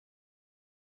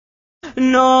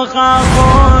نو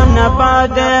خاخون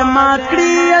باد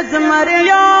مکڑی از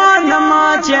مریان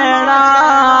ما چیڑا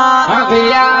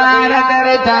اغیار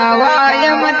درتا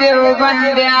وایم دیو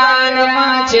بندیان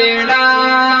ما چیڑا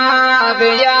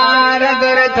اغیار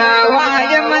درتا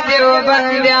وایم دیو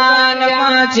بندیان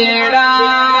ما چیڑا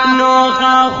نو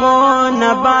خاخون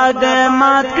باد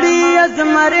مکڑی از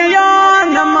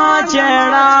مریان ما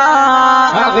چیڑا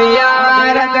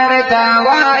اغیار درتا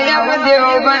وایم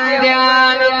دیو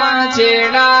بندیان ما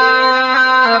چیڑا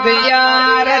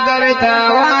اغیار درتا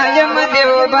وایم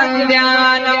دیو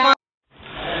بندیان ما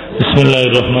بسم اللہ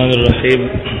الرحمن الرحیم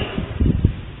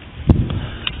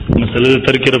مسئلہ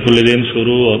ترک رفع الیدین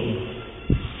شروع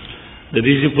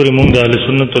حدیث پوری مونږ د اهل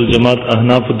سنت والجماعت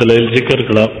احناف دلائل ذکر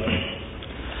کړه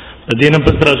دین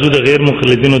پس رسو د غیر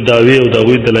مخلدین دعوی او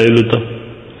دعوی دلائل ته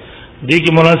دې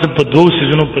کې مناسب په دوه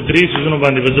سيزونو په درې سيزونو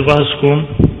باندې به بحث کوم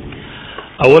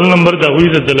اول نمبر دعوی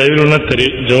د دلائل نه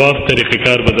جواب طریقہ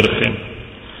کار بدرخه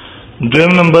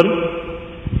دویم نمبر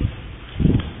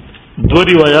دو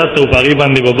روایات او باغی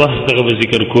باندې به بحث دغه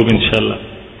ذکر کوم ان شاء الله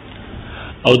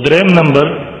او دریم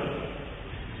نمبر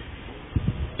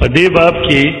په دې باب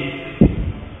کې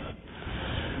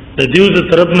د دیو د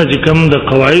طرف نه کوم د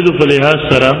قواعد په لحاظ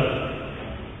سره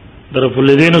د رفع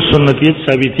الیدین سنتیت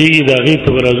ثابتېږي دا غي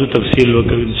تبرازو تفصیل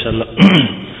وکړو ان شاء الله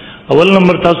اول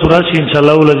نمبر تاسو راشي ان شاء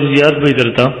الله ولذي یاد به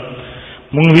درتا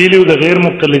مونږ ویلو د غیر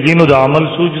مقلدینو د عمل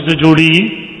سوچ سے جوړیږي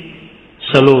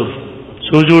سلور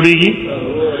سو جوړیږي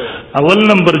اول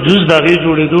نمبر جز دا غي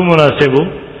جوړېدو مناسبو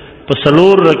په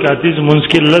سلور رکعاتیز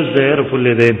منسکل لز د رفع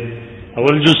الیدین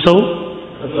اول جز سو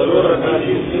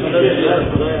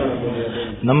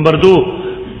نمبر دو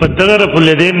پدغه رفع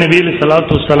الیدین نبی صلی الله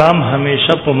علیه وسلم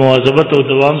همیشه په مواظبت او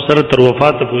دوام سره تر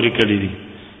وفات پورې کړی دي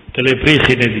کله پری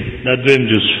خینه دي دا دویم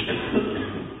جز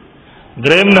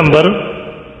دریم نمبر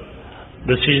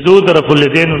د سجدو د رفع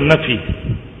الیدین النفی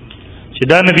چې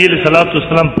دا نبی صلی الله علیه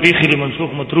وسلم پری خلی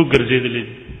منسوخ متروک ګرځیدلی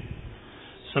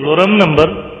سلورم نمبر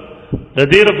د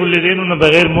دې رفع الیدین نه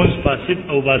بغیر منځ فاسد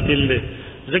او باطل دی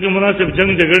ځکه مناسب جنگ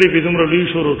جګړې په دومره لوی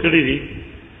شروع کړی دي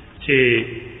چې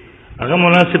هغه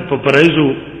مناسب په فرایضو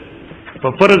په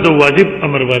فرض او واجب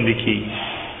امر باندې کی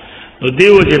نو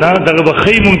دیو جنا دغه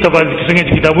بخی منتبه څنګه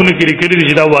چې کتابونه کې لیکلي دي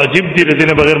چې دا واجب دي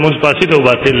رته بغیر منځ فاسد او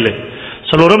باطل له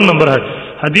سلورم نمبر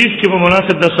حدیث کې په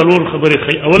مناسب د سلور خبرې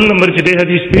خي اول نمبر چې د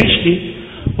حدیث پیش کی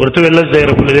ورته الله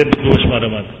زهیر رب العزت په شماره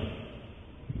ماته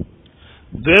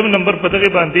دویم نمبر په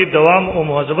دغه باندې دوام او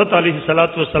مواظبت علیه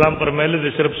الصلاۃ والسلام پر مهله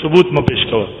د صرف ثبوت م پیش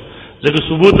کوا ځکه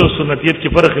ثبوت او سنتیت کې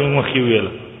فرق مخکې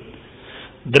ویل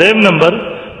دریم نمبر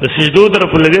د سجدو در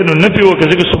رفع الیدین نفی او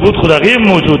کله ثبوت خدای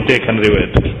موجود دی کن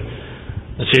روایت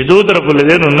کې سجدو در رفع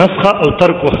الیدین نسخ او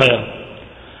ترک خیا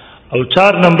او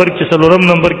چار نمبر کې سلورم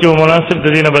نمبر کې مناسب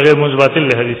د دینه بغیر مثبت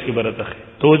له حدیث کې برته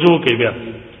توجه کوي بیا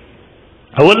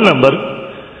اول نمبر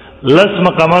لس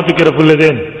مقامات کې رفع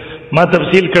الیدین ما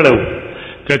تفصیل کړو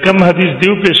که کم حدیث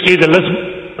دیو پیش کړي د لس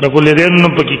رفع الیدین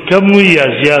نو پکې کم وي یا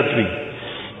زیات وي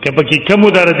که پکې کم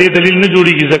در دې دلیل نه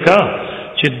جوړیږي ځکه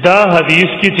چې دا حدیث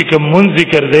کې چې کوم من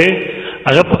ذکر دی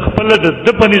هغه په خپل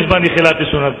د په نسبت خلاف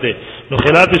سنت دی نو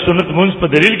خلاف سنت منځ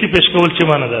په دلیل کې پیش کول چې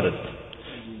معنی دار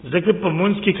ځکه په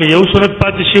منځ کې که یو سنت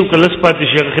پاتې شي او کلس پاتې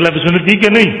شي خلاف سنت دی که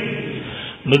نه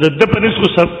نو د په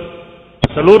نسبت سب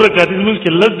سلور رکعات منځ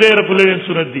کې لږ دی رفع الیدین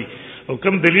سنت دی او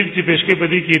کم دلیل چې پیش کوي په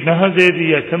دې کې نه زید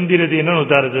یا کم دی نه نو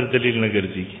دار دلیل نه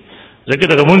ګرځي ځکه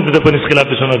د منځ د په نسبت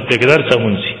خلاف سنت دی کدار څه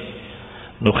منځ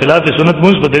نو خلاف سنت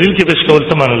منځ په دلیل کې پیش کول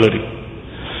څه معنی لري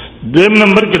دویم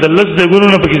نمبر کې د لږ ځایونو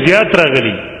نه پکې زیات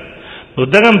راغلي نو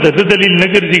دغه هم د دلیل نه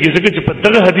ګرځي ځکه چې په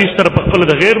دغه حدیث سره په خپل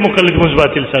د غیر مقلد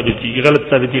باطل ثابتي غلط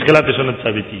ثابتي خلاف سنت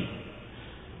ثابتي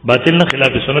باطل نه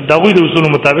خلاف سنت دا وایي د اصول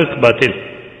مطابق باطل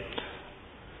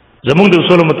زموږ د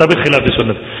اصول مطابق خلاف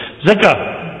سنت ځکه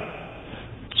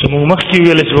چې موږ مخکې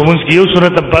ویل چې موږ یو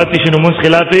سنت پاتې شنو موږ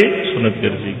خلاف سنت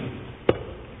ګرځي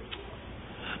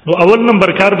نو اول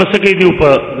نمبر کار بس کوي دی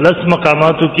په لس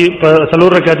مقاماتو کې په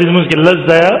سلور رکعات موږ کې لس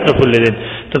ځای رفع الیدین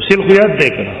تفصیل خو یاد دی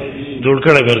کنه جوړ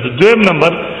کړه ورته دویم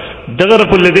نمبر دغه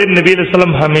رفع الیدین نبی صلی الله علیه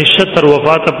وسلم همیشه تر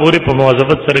وفات پورې په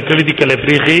مواظبت سره کړی دي کله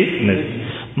پریخي نه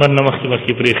من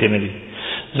مخکې پریخي نه دي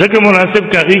ځکه مناسب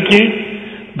کاږي کې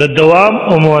د دوام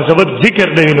او مواظبت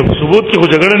ذکر دی نو ثبوت کې خو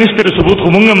جګړه نشته ثبوت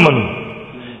خو مونږ هم منو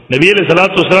نبی علیہ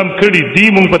الصلوۃ والسلام کړي دی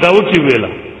مونږ پتاو کې ویلا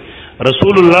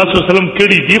رسول الله صلی الله علیه وسلم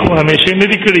کړي دی خو همیشه نه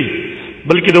دی کړي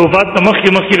بلکې د وفات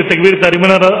مخکې تکبیر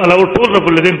تحریمونه علاوه ټول رب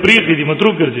العالمین پریږي دي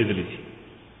متروک ګرځېدلي دي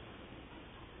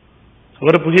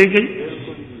خبره پوهیږي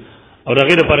اور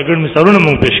هغه د پرګړ مثالونه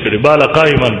مونږ پیش کړي بالا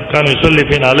قائما کان یصلی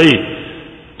فی علی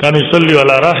کان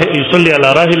یصلی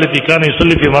علی راحلتی کان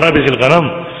یصلی فی مرابض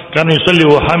الغنم کان یصلی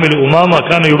وحامل امامه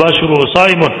کان یباشر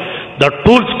صائم دا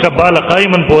ټول کبال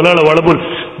قائما په ولاړه وړبل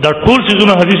دا ټول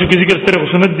چیزونه حدیثو کې ذکر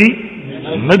سره سنت دي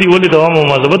نه دی، ولې دوام او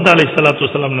مواظبت علیه الصلاۃ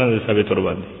والسلام نه ثابت ور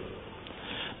باندې.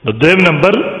 نو دویم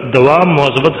نمبر دوام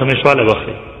مواظبت همیشواله وخت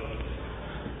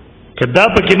کدا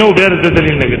پکې نو بیا د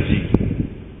دلیل نه ګرځي.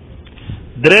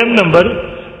 دریم نمبر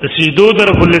د سجدو در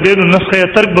فلدین نسخه یا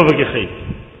ترک به کې خي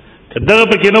کدا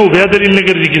پکې نو بیا دلیل نه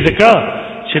ګرځي کې ځکه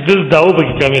چې د داو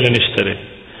پکې کامل نشته ره.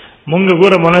 مونږ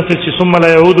ګوره مناسب چې ثم لا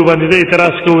يعود باندې د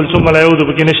اعتراض کول ثم لا يعود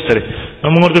پکې نشته ره. نو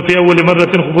موږ ته په اول مره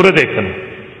تن خبره ده کنه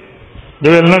دا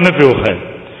ولنه نه پیوخه.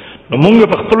 نو مونږ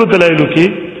په خپل دلایلو کې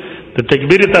د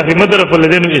تکبیر تحریمه در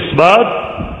فلدین اثبات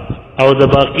او د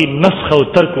باقی نسخ او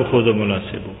ترک خو د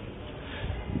مناسبو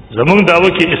زمونږ داوه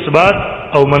کې اثبات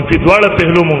او منفي دواړه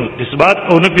پهلو مونږ اثبات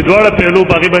او نفي دواړه پهلو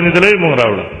باقي باندې دلایل مونږ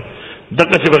راوړل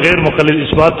دغه چې بغیر مقلد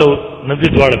اثبات او نفي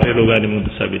دواړه پهلو باندې مونږ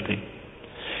ثابت دي.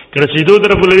 کله چې دوه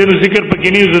طرف له ذکر پکې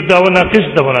نه زده داوه ناقص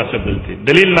د مناسب دي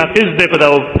دلیل ناقص دی په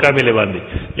داوه کامل باندې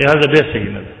لہذا به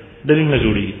صحیح نه دلیل نه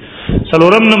جوړي.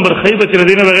 څلورم نمبر خیبه چې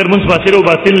دینه بغیر منصف باطل او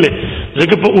باطل له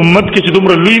ځکه په امت کې چې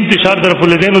دومره لوی انتشار طرف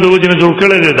له دینه د وجه نه جوړ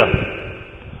کړی دی دا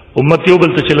امت یو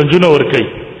بل ته چیلنجونه ورکړي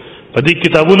په دې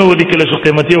کتابونو ولیکل شو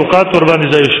قیمتي اوقات ور باندې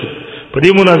ځای شو په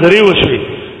دې مناظرې وشوي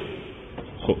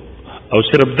او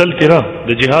صرف دلته نه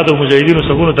د جهاد او مجاهدینو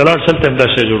سبونو دلار سلته هم دا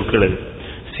شی جوړ کړی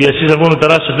سیاسي سبونو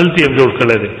تراشه دلته هم جوړ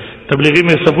کړی تبلیغي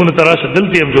مې سبونو تراشه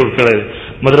دلته هم جوړ کړی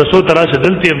مدرسو تراشه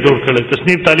دلته هم جوړ کړی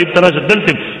تصنیف طالب تراشه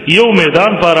دلته یو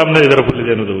میدان په آرام نه درو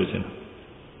لیدنه دوی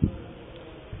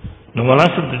نو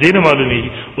مناسب د دین معلومي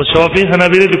او شوافی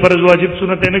حنابلة د فرض واجب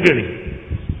سنت نه ګڼي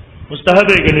مستحب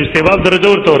یې ګڼي استحباب درجه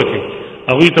ورته ورکړي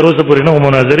هغه تر اوسه پورې نه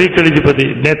مناظرې کړې دي په دې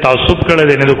نه تعصب کړی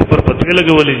دی نه د کفر فتوی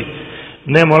لګولې دي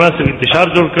نه مناسب انتشار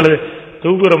جوړ کړی ته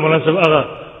وګوره مناسب هغه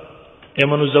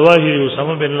ایمن الزواهری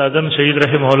اسامه بن لادن شهید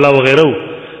رحمه الله وغیره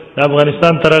د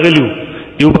افغانستان ترغلیو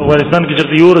یو په افغانستان کې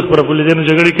چې یو ورځ پر فلدینو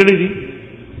جګړې کړې دي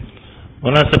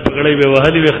مناسب پکړې به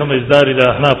وهلي وي خمسداري د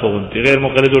احناف وونتي غیر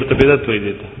مقلد ورته بدعت وایي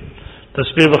دي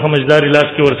تسبیح به خمسداري لاس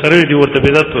کې ورسره دي ورته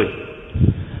بدعت وایي.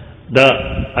 دا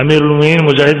امیر المؤمنین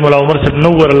مجاهد مولا عمر صاحب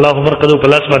نور الله مرقدو په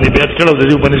لاس باندې بیعت کړو د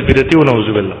دې په نسبت او نعوذ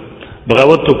بالله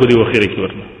بغاوت کو دی وخیره کې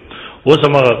ورنه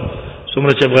وسمه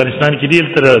څومره چې افغانستان کې دی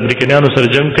تر امریکایانو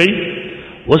سره جنگ کوي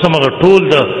وسمه ټول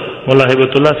د مولا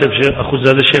هیبت الله صاحب شیخ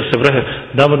اخوزاده شیخ صاحب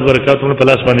دامت برکاتونه په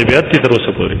لاس باندې بیعت دي تر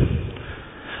اوسه پورې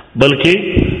بلکې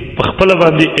په خپل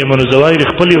باندې ایمن الزواهر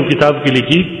خپل یو کتاب کې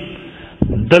لیکي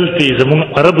دلته زمون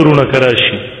عرب رونه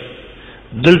کراشي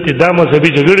دلته دا مذهبي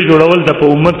جګړې جوړول د په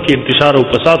امت کې انتشار او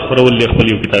فساد خورول خپل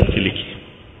یو کتاب کې لیکي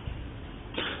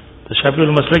تشابه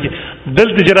المسلک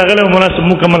دلته جراغله مناسب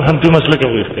مکمل هم په مسلک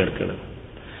او اختیار کړل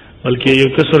بلکې یو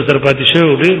کسر تر پاتې شو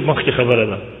ډېر مخکې خبره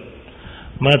ده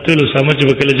ما ته له سمجھ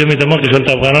وکړه جمع د مخکې شول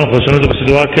افغانان خو سنت په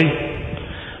دعا کوي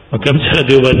وکم چې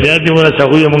دیوبندیان دی ولا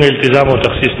څنګه یو موږ التزام او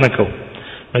تخصیص نه کوو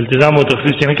التزام او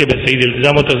تخصیص نه کې به صحیح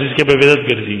التزام او تخصیص کې به بدعت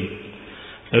ګرځي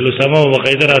له سما او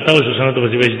قاعده راته او سنت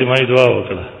په اجتماعي دعا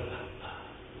وکړه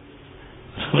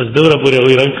بس دوره پورې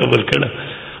وی رنگ قبول کړه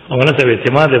او نه څه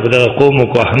اعتماد په قوم او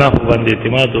احناف باندې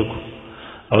اعتماد وکړه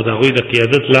او دا غوي د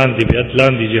قیادت لاندې بیعت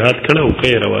لاندې jihad کړه او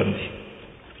کوي روان دي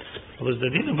بس د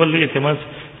دین په لوی اعتماد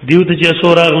دیو ته چې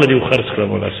اسور اغله دیو خرڅ کړه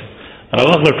مناسب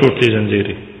راوغله ټوټلې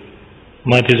زنجیرې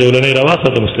ماته زولنې راوخه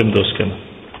د مسلم دوست کنه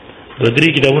ردري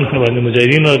کې داونه باندې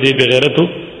مجاهدین او دی بغیرتو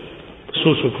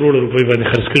 100 کروڑ روپے باندې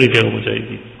خرڅ کړي دي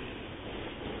مجاهدین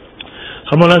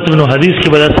مناسب نو حدیث کې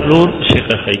بدا څلور شیخ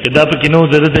خای کې دا پکې نو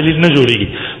د دلیل نه جوړیږي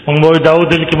موږ وایو داو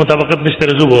دلیل کې مطابقت نشته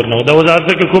رزو ورنه دا وزارت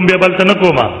کې کوم بیا بلته نه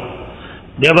کومه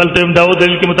بیا بلته داو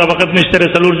دلیل کې مطابقت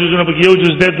نشته څلور جزونه پکې یو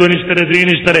جز ده دوه نشته درې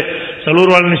نشته څلور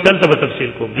وال نشته ته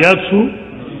تفصیل کوم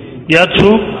یاد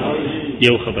شو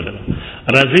یو خبره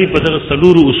راځي په دغه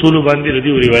څلور اصول باندې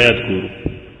ردی روایت کوو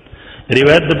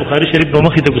روایت د بخاری شریف په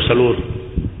مخې ته کو څلور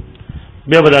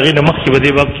بیا بداغې نه مخکې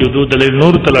بده باب کې دوه دلیل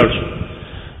نور تلاړ شو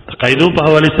قاعدو په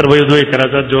حواله سره به دوه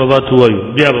اعتراضات جوابات وایو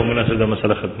بیا به مناسبه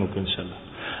مسله ختم کو ان شاء الله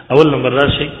اول نمبر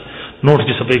راشي نوٹ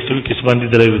کې سبا 100 کې باندې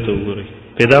دلایل ته وګورئ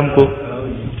پیدام کو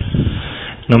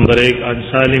نمبر 1 عن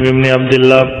سالم ابن عبد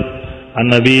الله عن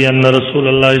نبي ان رسول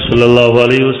الله صلى الله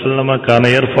عليه وسلم كان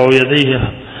يرفع يديه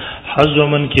حذو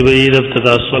منكبيه اذا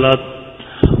ابتدى الصلاه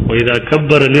واذا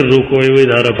كبر للركوع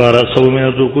واذا رفع راسه من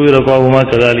الركوع رفعهما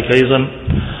كذلك ايضا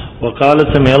وقال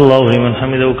سمع الله لمن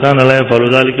حمده وكان لا يفعل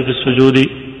ذلك في السجود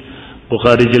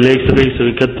بخاری جلد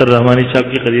 171 رحمانی صاحب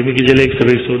کی قدیمی کی جلد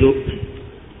 102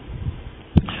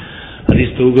 حدیث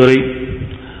تو گئی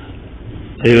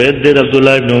روایت دے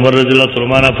عبداللہ ابن عمر رضی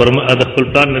اللہ عنہ فرمایا ادخل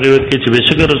پلان روایت کی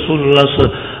بشک رسول اللہ صلی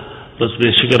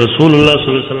اللہ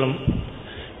علیہ وسلم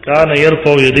کان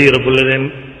یرفع یدی رب العالمین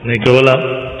نے کولا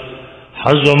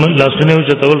حزم لا سنه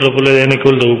چتول رب العالمین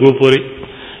کول د وګو پوری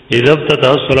اذا ابتدى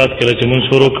الصلاه کله چې من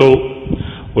شروع کو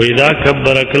و اذا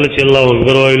كبر کله چې الله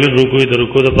اکبر ویل رکوع د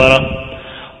رکوع د پاره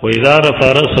و اذا رفع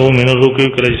راسه من الركوع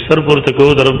کله چې سر پورته کو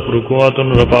د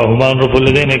رکوعاتن رفعهما رب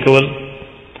العالمین کول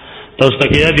تاسو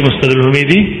ته یاد مستدل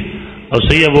حمیدی او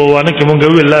سیب وانه کې مونږ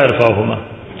ویل لا رفعهما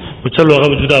وچلو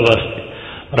هغه جدا واسطه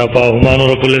رفعهما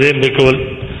رب العالمین بکول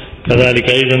كذلك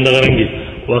ايضا دغرنگي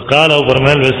وقال او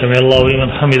فرمایل سمع الله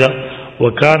لمن حمده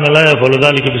وكان لا يفعل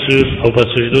ذلك بالسجود او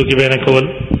بالسجود کې بین کول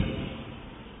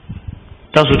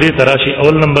تاسو دې تراشي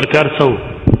اول نمبر کار څو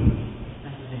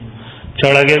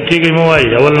چاړهګر کېږي مو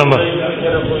وايي اول نمبر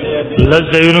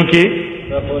لزینو کې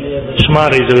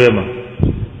شمارې زویما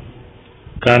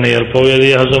کان يرفع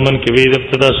يديه حزما كبير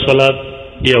ابتدى الصلاه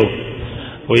یو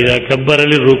واذا كبر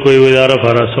للركوع واذا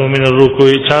رفع راسه من الركوع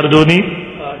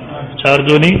چار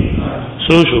دونی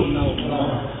سوشو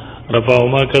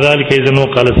رفعهما كذلك اذن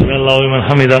وقال سمع الله لمن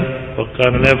حمده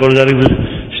وكان لا يفعل ذلك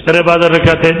اشترى بعد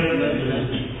الركعتين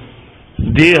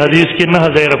دی حدیث کې نه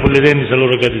غیر رب العالمین صلی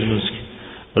الله علیه وسلم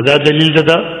دا دلیل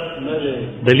ده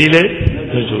دلیل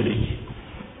نه جوړي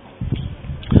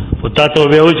وتا ته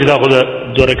به و چې دا خو د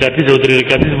دوه رکعاتي او درې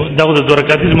رکعاتي دا خو د دوه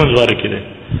رکعاتي منځواره کړي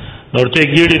نو ته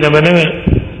ګیړي نه باندې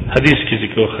حدیث کې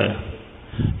ذکر وخایا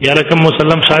یا لکه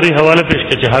مسلم شاری حواله پیش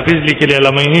کړي چې حافظ لیکلي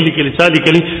علامه یې لیکلي څا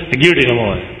لیکلي ګیړي نه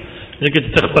موای ځکه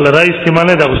چې خپل رائے استعمال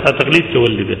دا غوښته تقلید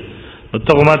کول دي نو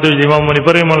ته ماته امام منی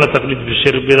پرې مولا تقلید به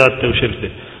شرک بدعت او شرک ده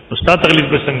استاد تقلید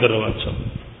په څنګه روان شو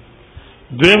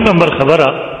دویم نمبر خبره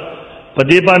په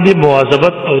دې باندې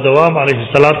مواظبت او دوام علیه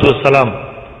الصلاۃ والسلام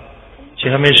چې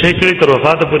همیشه کړي تر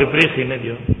وفات پورې پرې نه دی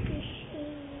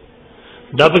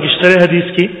دا په کشتره حدیث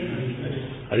کې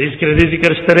دې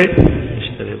ذکر شته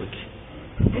اشتره وکي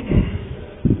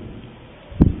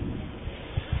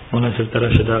مناسب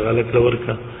تراشه دا غلط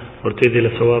لورکا ورته دې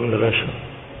له ثواب نه راشه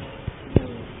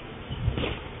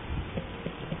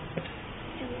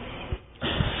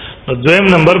دویم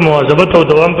نمبر مواظبت او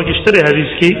دوام په کشتره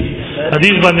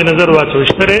حدیث باندې نظر واچو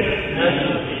اشتره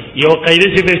یو قاعده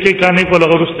چې به کې کانه په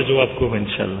لغه ورسته جواب کوم ان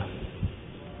شاء الله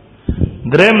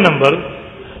دریم نمبر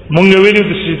مونږ ویلو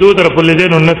د سجدو در په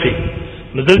لیدنو نفي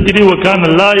نزل دي وکانه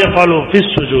لا يفعل في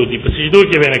السجود په سجدو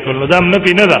کې ونه کول نو دا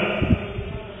نفي نه ده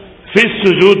في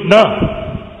السجود نه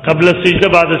قبل السجده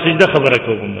بعد السجده خبره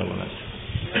کوم نه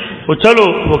او چلو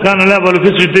وکانه لا يفعل في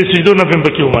السجود سجدو نه په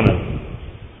کې ومنه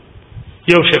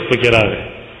یو شک پکې راغی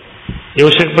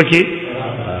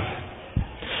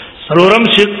سلورم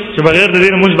شک چې بغیر د دې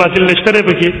موږ باطل نشته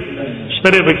پکې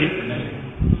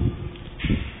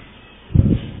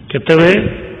کته وې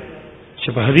چې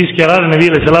په حدیث کې راځي نبی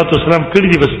صلی الله علیه وسلم کړي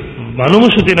دي بس معلومه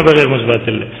شو دي نه بغیر موږ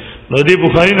باطل نو دې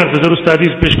بخاری نه درست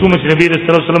حدیث پیش کوم چې نبی صلی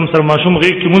الله علیه وسلم سره ماشوم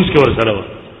غیږ کې مونږ کې ور سره و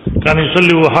کان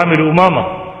یصلی وحامل امامه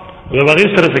و بغیر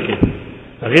سره سکه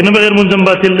هغه نه بغیر منظم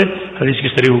باطل له حدیث کې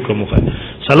صریح حکم وکړ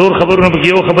څلور خبرونه پکې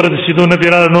یو خبره د سیدو نه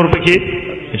پیرا نور پکې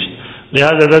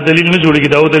لہذا دا دلیل نه جوړیږي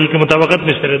دا دلیل کې مطابقت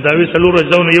نشته دا وی څلور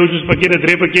اجزاء نه یو جز پکې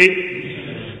درې پکې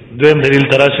دویم دلیل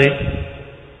تراشه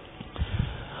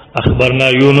اخبرنا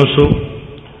یونس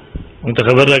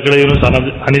متخبر راکړه یونس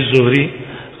عن الزهري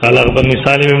قال اخبرني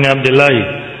سالم بن عبد الله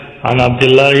عن عبد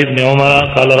الله بن عمر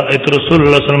قال رايت رسول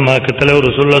الله صلى الله عليه وسلم ما قتل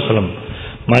رسول الله صلى الله عليه وسلم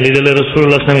مالي دل رسول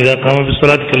الله صلى الله عليه وسلم اذا قام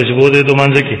بالصلاه کله چې بوده دوه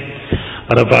مانځ کې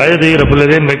رفع يديه رب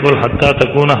العالمین بکول حتا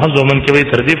تكون حظ من کوي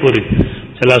تر دې پوری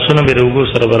ثلاثونه به وګو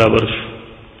سره برابر شو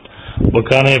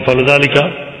وکانه فعل ذلك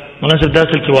مناسب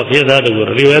داخل کې واقعي دا د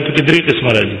روایت کې درې قسم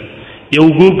راځي یو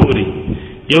وګو پوری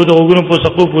یو د وګونو په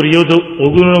سقو پوری یو د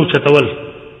وګونو چتول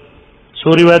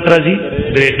سو روایت راځي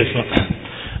درې قسم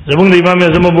زمونږ د امام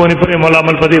اعظم ابو حنیفه مولا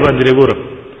عمل پدې باندې ګوره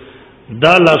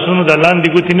دا لاسونو د لاندې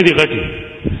ګوتی نه دي غټي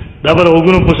دا بر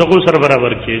وګونو په سقو سره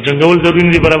برابر کې جنگول ضروري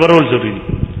نه دي برابرول ضروري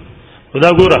دي خدا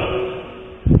ګوره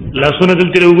لاسونه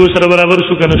دلته وګو سره برابر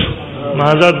شو کنه شو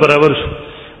مهازات برابر شو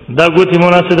دا ګوتی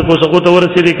مناسب په سقو ته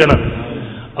ورسېږي کنه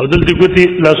او دلته ګوتی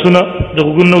لاسونه د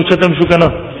وګونو چتم شو کنه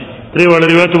پرې وړ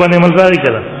روایت باندې عمل راځي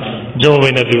کنه جواب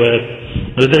نه روایت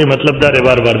دغه مطلب دا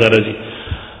بار دا راځي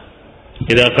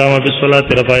اذا قام بالصلاه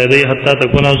رفع يديه حتى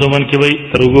تكون زمن کې وي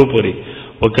ترغو پوری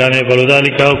وکانه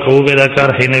بلذالک او کو به دا کار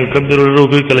حين يكبر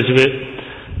الركوع کله چې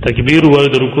تکبیر ور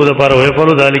د رکوع لپاره وي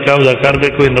فلو ذالک او ذکر به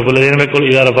کوئی نه بلین به کول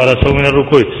اذا رفع راسه من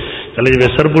الركوع کله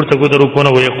چې سر پورته کو د رکوع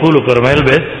نه ويقول فرمایل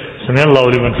به سمع الله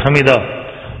لمن حمدا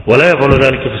ولا يفعل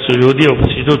ذلك في السجود او في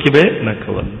سجود کې به نه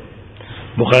کول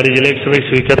بخاری جلد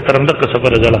 171 اندر کا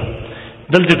سفر ازلا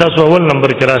دلته تاسو اول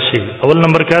نمبر کې راشي اول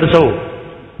نمبر کار سو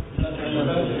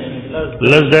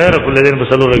لزدار كل الذين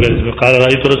بصلوا رجال قال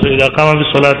رايت رسول اذا قام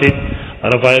بالصلاه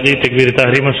رفع يديه تكبير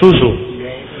تحريم مسوس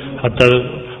حتى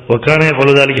وكان يفعل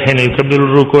ذلك حين يكبر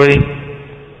الركوع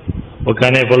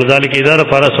وکانه په ذلک اذا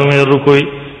رفع راسه من الركوع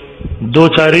دو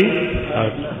چاری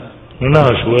نه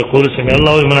شو يقول سمع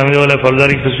الله لمن حمده ولا فعل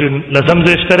ذلك لازم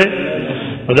ذکر کرے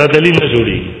دا دلیل نه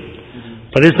جوړي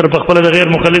په دې سره په خپل د غیر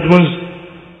مقلد منځ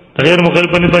غیر مقلد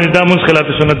باندې دا منځ خلاف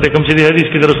سنت ده کوم چې د حدیث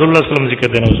کې د رسول الله صلی الله علیه وسلم ذکر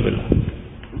دی نعوذ بالله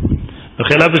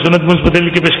خلاف سنت منځ په دلیل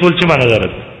کې پېښول چې معنا دار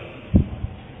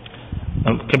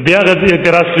که بیا غږ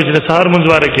اعتراض کوي چې سحر منځ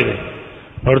واره کړي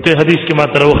ورته حدیث کې ما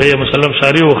تر وخه یا مسلم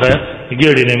شاری وخه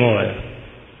ګیړې نه مو وایا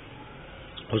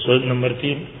او سوال نمبر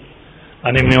 3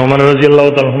 ان ابن عمر رضی الله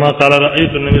تعالی عنہما قال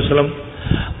رايت النبي صلی الله علیه وسلم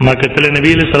ما قتل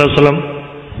نبی صلی الله علیه وسلم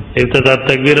ابتدا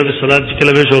تکبیر بالصلاه چې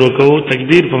کله به شروع کوو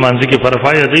تکبیر په مانځ کې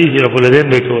فرفع یدیه رب الیدین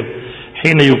به کوو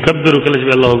حين يكبر کله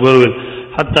چې الله اکبر ویل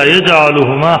حتى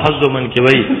يجعلهما حظ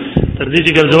منكبيه تر دې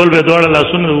چې ګرځول به دوړ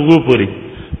لاسونه وګو پوری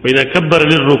واذا كبر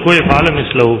للركوع فعل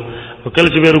مثله وکله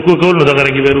چې به رکوع کول نو دغه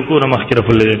رنګ به رکوع نه مخکې رب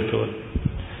الیدین کول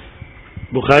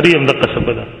بخاری هم دغه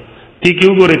سبدا تی کې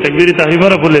وګورئ تکبیر تحریمه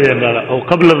رب الیدین رااله او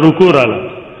قبل الركوع رااله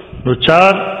نو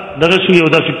چار دغه شو یو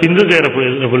داسې پنځه ځای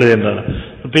رب الیدین رااله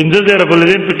پنځه ځای رب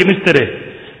الیدین پکې نشته ری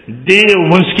دې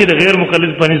منځ کې د غیر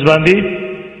مقلد په نسبت باندې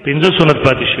پنځه سنت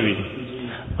پاتې شوي دي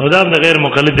او دا د غیر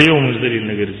مقلد یو منځ دلیل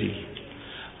نه ګرځي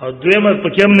او دویمه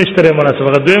پکې هم نشته ری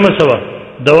مناسبه دویمه سوا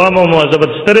دوام او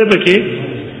مواظبت ستره پکې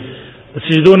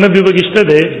سجدو نبی بغشته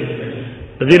ده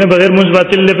دینه بغیر منځ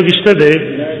باطل له بغشته ده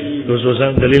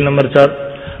دوسوسه دلیل نمبر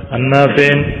 4 النافع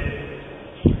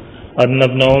ان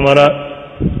ابن عمر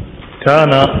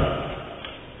كان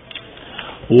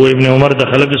وابن عمر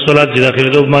دخل بالصلاه داخل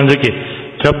دو مانځ کې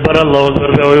كبر الله اکبر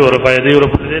او رفع يديه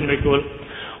رب الیدین وکول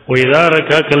واذا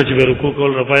ركع کله چې رکوع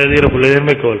کول رفع يديه رب الیدین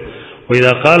وکول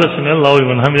واذا قال سمع الله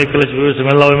لمن حمده کله چې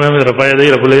سمع الله لمن حمده رفع يديه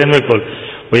رب الیدین وکول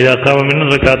واذا قام من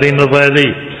الركعتين رفع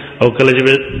يديه او کله چې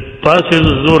پاسه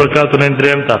زو رکعتونه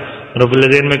دریم تا رب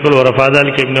الیدین وکول ورفع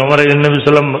ذلك ابن عمر الى النبي صلی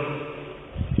الله علیه وسلم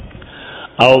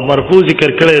او مرفوع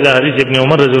ذکر کړی دا حدیث ابن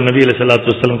عمر رضی الله عنه صلی الله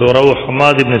علیه وسلم کو رواه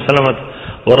حماد ابن سلمة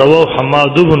ورواه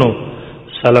حماد بن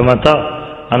سلمة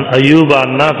عن ايوب عن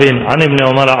نافع عن ابن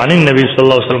عمر عن النبي صلى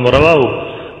الله عليه وسلم ورواه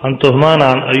عن تهمان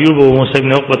عن ايوب وموسى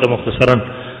بن عقبة مختصرا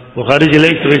بخاری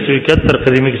جلای 371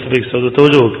 قدیمه کې سبق سود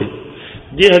توجه وکړي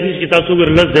دې حدیث کې تاسو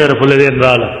ګرځل د رفل الدین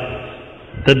رااله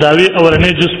تداوی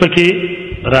اولنې جز پکې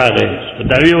راغی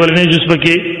تداوی اولنې جز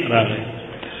پکې راغی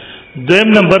دویم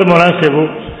نمبر مناسبو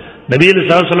نبی صلی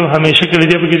الله علیه وسلم همیشه کله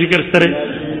دې په ذکر ستره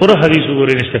اور حدیث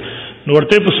وګورئ نشته نو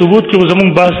ورته په ثبوت کې زمونږ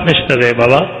باس نشته دی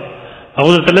بابا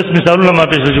هغه د تلس مثالونه ما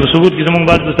پیښ شو ثبوت کې زمونږ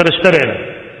باس سره شته نه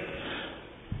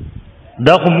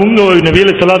دا خو مونږ او نبی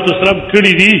صلی الله علیه وسلم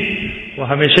کړی دي او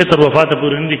همیشه تر وفات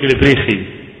پورې نه کړی پریخي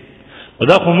او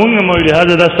دا خو مونږ مو له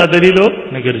هغه دا ست دلیل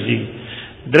نه ګرځي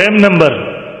دریم نمبر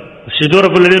سیدور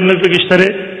په لید نه پکې شته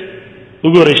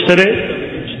وګورئ شته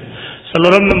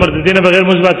څلورم نمبر د دینه بغیر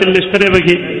مثبت لشتره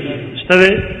بږي شته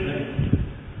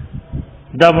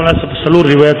دا مناسب سلور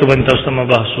روایت باندې تاسو ته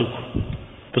بحثو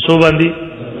په سو باندې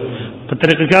په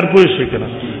طریقه کار پوه شئ کنه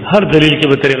هر دلیل کې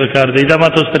به طریقه کار دی دا ما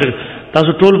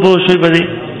تاسو ټول پوه شئ باندې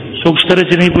څوک شته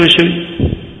چې نه پوه شئ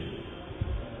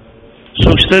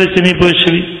څوک شته چې نه پوه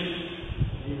شئ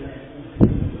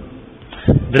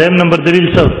دریم نمبر دلیل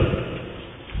څه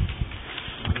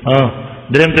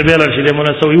دریم ته بیا لار شي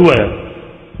مناسب یو وایا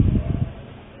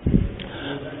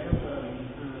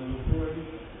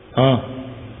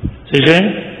څه شي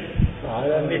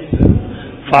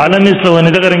فعل مثل ونه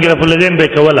دغه رنګ رفل الدین به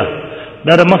کولا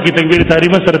دا د مخکې تکبیر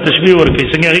تحریمه سره تشبیه ورکړي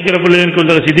څنګه هغه کې رفل الدین کول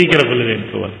د سیدی کې رفل الدین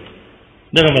کول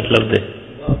دا مطلب دی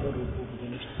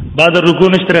بعد الرکوع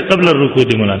نشته قبل الرکوع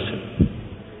دی مناسب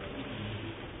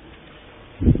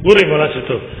ګورې مناسب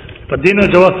ته په دینه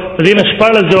جواب په دینه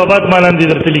شپږ جوابات مانند دي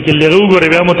درته لیکل لري وګورئ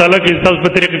بیا مطالعه کې تاسو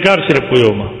په طریقه کار سره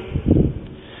پوهیو ما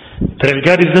طریقه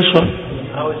کار دې څه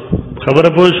خبره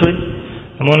پوه شوي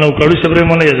مونږ نو کړو صبر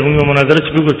مونږ یې زموږ مناظره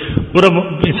چې ګوره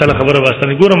ان شاء الله خبره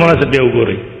واسطه ګوره مناسب دی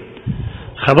وګورئ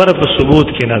خبره په ثبوت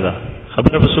کې نه ده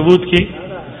خبره په ثبوت کې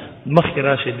مخکې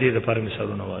راشي دې لپاره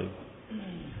مثالونه وایو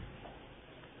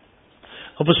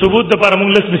او په ثبوت لپاره موږ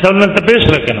لږ مثالونه ته پیښ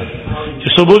راکنه چې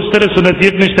ثبوت سره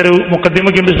سنتیت نشته مقدمه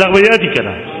کې مصداق یاد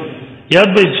کړه یاد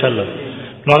به ان شاء الله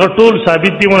نو هغه ټول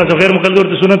ثابت دي مونږ غیر مقلد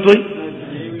ورته سنت وایي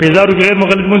پیزارو غیر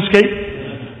مقلد مونږ کوي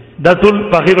دا ټول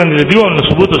باقي باندې دی او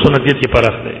ثبوت او سنتیت کې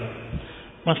فرق دی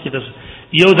مخکې تاسو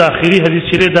یو د اخیری حدیث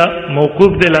چې دا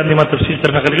موقوف دی لاندې ما تفصیل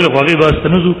تر نقل کړو هغه به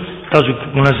استنزو تاسو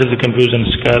مناسب د کنفیوژن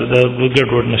ښکار د ګډ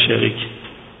وډ نشي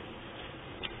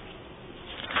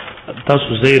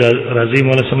تاسو زئی راځي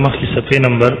مولا سمخ کی صفحه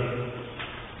نمبر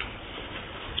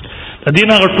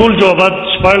تدینا ټول جوابات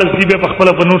شپږ دی په خپل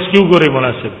په نوټس کې وګورئ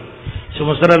مناسب چې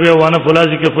مسره بیا وانه فلا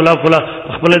ذکر فلا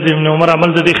خپل د ابن عمر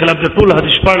عمل د خلاف د ټول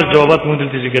حدیث پاړ جوابات مونږ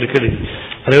دلته ذکر کړی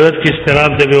روایت کې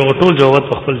استراب دی او ټول جوابات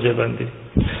په خپل ځای باندې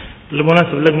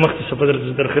لمناسب لګ مخکې صفدر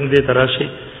درخن دی تراشي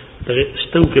دغه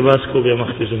استو کې باس کو بیا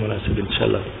مخکې مناسب ان شاء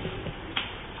الله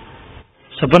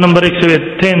صفه نمبر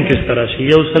 103 کې تراشي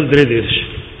یو سل درې دیش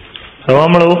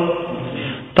روامړو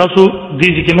تاسو دې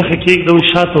کې نه کې د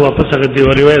شاته واپس هغه دی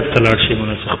روایت تلاړ شي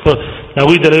مناسب په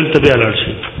نوې دلیل ته بیا لاړ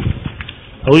شي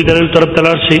او دلیل طرف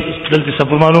تلاړ شي دلته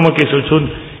صفه معلومه کې سوچون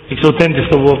 133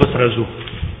 ته واپس راځو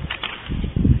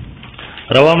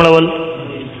روامړول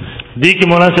دې کې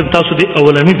مناسب تاسو دی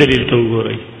اولنی دلیل ته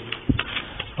وګورئ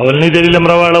اولنی دلیل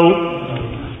امرواړو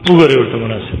وګورئ ورته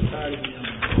مناسب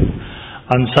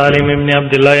عن سالم ابن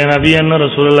عبد الله نبي ان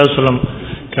رسول الله صلى الله عليه وسلم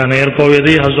كان يرفع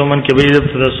يديه حزما كبير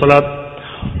ابتدى الصلاه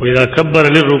واذا كبر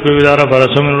للركوع واذا رفع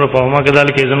راسه من الركوع وما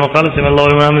كذلك اذا وقال سمع الله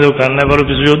لمن حمده وكان يبر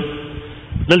في السجود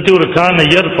دلته ور كان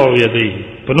يرفع يديه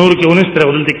فنور کې 19 تر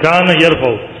دلته كان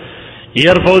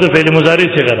يرفع د فعل مضارع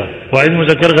څخه را واحد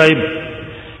مذکر غائب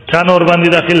كان اور باندې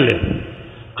داخل له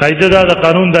قاعده دا د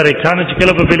قانون دار کان چې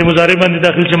کله په فعل مضارع باندې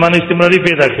داخل شي معنی استمراری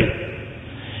پیدا کوي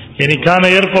یعنی کان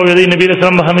يرفع يديه نبی رسول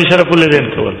الله همیشه رفع الیدین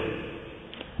کول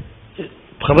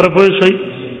خبره پوه شئ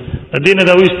دین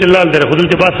دا و استدلال در خود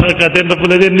ته پاس کاته رفع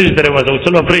الیدین نشي درې ما څه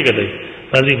چلو پرې کړی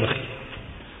راځي مخ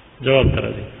جواب تر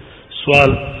راځي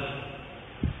سوال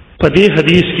په دې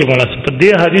حدیث کې مناسب په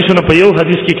دې حدیثونو په یو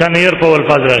حدیث کې کان يرفع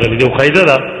الفاظ راغلي دی قاعده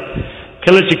دا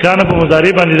کله چې کان په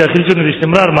مضارع باندې داخل شي نو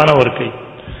استمرار معنی ورکړي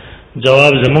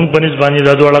جواب زمون په نسبت باندې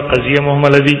دا ډول قضیه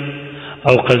محمله دي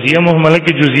او قضیه محمله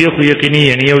کې جزئیه خو یقیني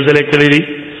یعنی یو ځل کړی دي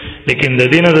لیکن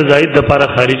د دینه د زائد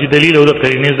لپاره خارجي دلیل او د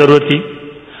قرینه ضرورت دي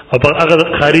او په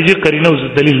هغه خارجي قرینه او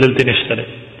دلیل دلته نشته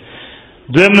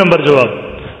دویم نمبر جواب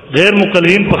غیر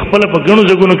مقلدین په خپل په غنو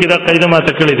ځګونو کې دا قاعده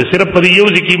ماته کړې ده صرف په یو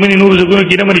ځکه منی نور ځګونو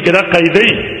کې نه مني کې دا قاعده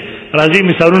راځي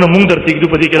مثالونه مونږ درته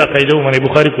کېدو په دې کې دا قاعده ومني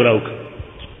بخاری کولاو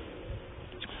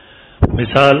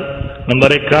مثال نمبر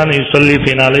 1 کان یصلی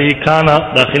فی علی کان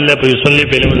داخل په یصلی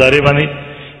په مضارع باندې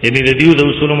یعنی د دیو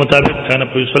د اصول مطابق کان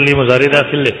په یصلی مضارع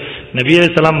داخل نبی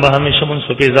علیہ السلام به همیشه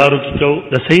منصوب زارو کی کو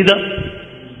د سیدا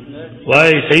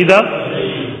وای سیدا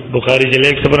بخاری جلد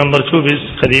 1 نمبر 24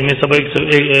 قدیمه سبق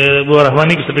ابو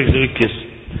رحمانی کی سبق 21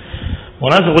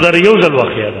 مناسب خدای یو ځل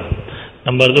واقعا ده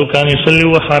نمبر 2 کان یصلی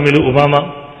و حامل امامه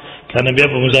کان بیا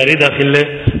په مضارع داخل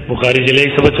بخاری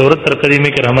جلد 174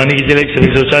 قدیمه کی رحمانی کی جلد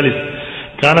 140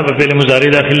 کان په فعل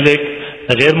مضارع داخل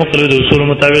غیر مقلد اصول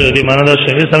مطابق دې معنا دا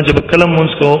شهید سم چې کلم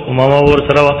مونږ کو امامه ور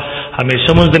سره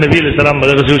همیشه مونږ د نبی علیہ السلام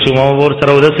بدل شو چې امامه ور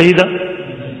سره ودا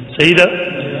سیدا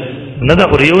نه دا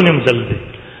خو یو نیم ځل دی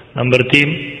نمبر 3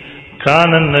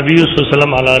 کان النبی صلی الله علیه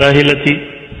وسلم علی راحلتی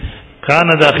کان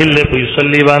داخل په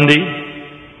یصلی باندې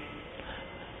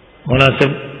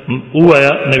مناسب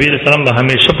وایا نبی علیہ السلام به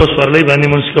همیشه په سورلې باندې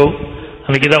مونږ کو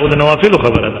هغه دا د نوافل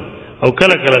خبره ده او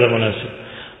کله کله ده مناسب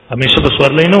همیشه په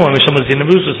سوارلای نه همیشه مسجد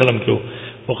نبی صلی الله علیه وسلم کې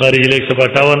بخاری جلد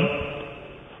 158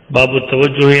 باب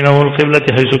التوجه الى القبلة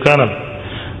حيث كان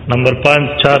نمبر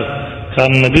 5 4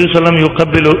 كان النبي صلى الله عليه وسلم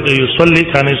يقبل يصلي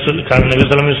كان النبي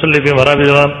صلى الله عليه وسلم يصلي في مرابض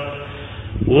الغنم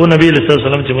وہ نبی صلی اللہ علیہ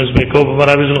وسلم چې مسجد کو په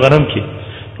مرابض الغنم کې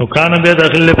نو کان به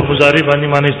داخل په مضارع باندې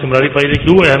معنی استمراری پایله کې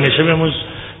وای همیشه به مز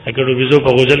اګړو بيزو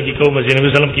په غوجل کې کو مسجد نبی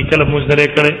صلی الله علیه وسلم کې کله مز نه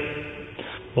کړي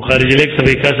بخاری جلد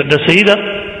 161 ده صحیح ده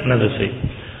نه ده صحیح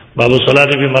باب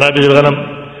الصلاة في مرابض الغنم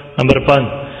نمبر 5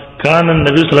 كان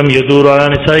النبي صلى الله عليه وسلم يدور على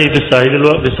نسائه في الساحل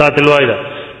بساعة الواحدة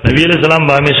نبی علیہ السلام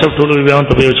با ہمیشہ ټولو بیان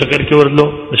ته یو چکر کې ورلو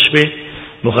د شپې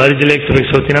بخاری جلد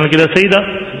 193 کې دا صحیح ده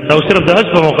دا صرف د حج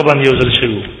په موقع باندې یو ځل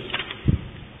شوی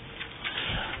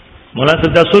مناسب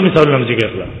دا څو مثالونه ذکر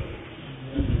کړل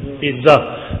پیزا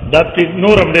دا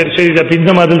نور هم ډېر شي دا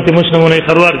پنځه ماده ته مشنونه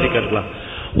خروار ذکر کړل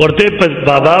ورته په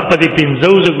بابا په دې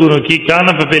پنځو ځګونو کې کان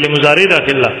په فعل مضارع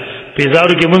داخله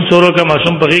پیزارو کې من شروع کا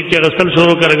ماشوم په کې غسل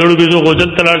شروع کا رګړو بيزو غوجل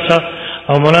تلاړه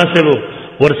او مناسب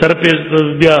ور سره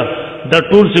بیا دا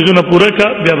ټول سيزونه پوره کا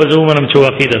بیا بزو منم چې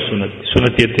واقعي د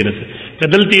سنت یې تیر څه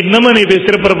کدلتی نه منی به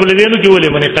سر پر بلدینو کې ولې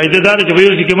منی قاعده دار چې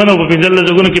ویل چې منو په پنځل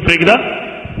ځګونو کې پرېګدا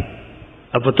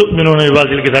اپ تؤمنون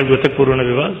ببعض الكتاب وتكفرون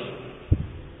ببعض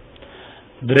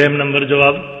دریم نمبر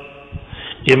جواب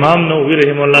امام نووي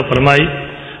رحم الله فرمای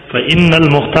فان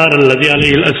المختار الذي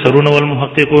عليه الاكثرون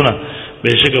والمحققون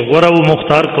بشک غره او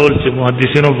مختار قول چې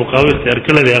محدثین او فقهاء اختیار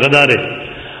کړل دی هغه دار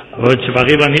او چې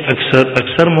باقي باندې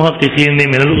اکثر محققین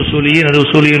من الاصوليين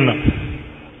الاصوليين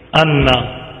ان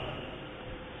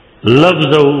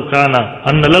لفظه كان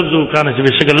چې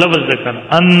بشک لفظ ده کان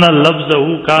ان لفظه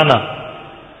كان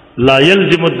لا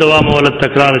يلزم الدوام ولا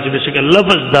التكرار چې بشک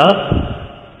لفظ ده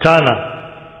کان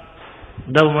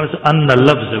دا ان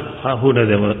لفظ هو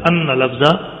ده ان لفظ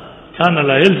کان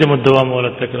لا يلزم الدوام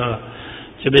ولا التکرار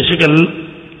چې بشکل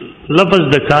لفظ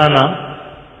د کانا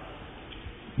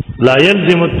لا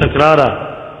يلزم التکرار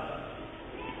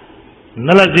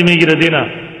نه لازمي ګرځینا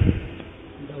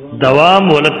دوام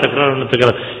ولا تکرار نه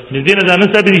تکرار دې نه ځان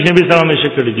ثابت دي نبی صلی الله علیه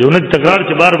وسلم کړی دی او تکرار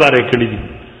چې بار بار کړی دي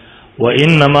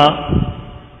وانما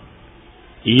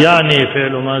یعنی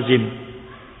فعل ماضی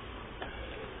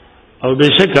او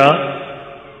بشکا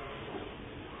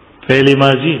فعل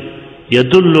ماضی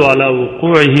يدل على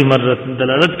وقوعه مره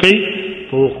دلالت کوي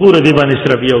په وقوع دې باندې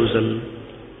صرف یو ځل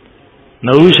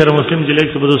نووي شرح مسلم جلد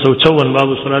 154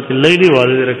 باب صلاه الليل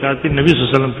وعدد رکعات النبي صلی الله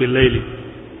علیه وسلم في الليل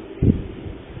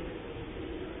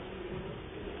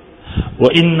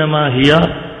وانما هي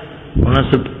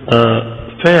مناسب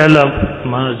فعل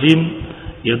ماضی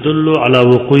يدل على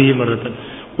وقوعه مره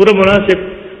پورا مناسب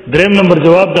دریم نمبر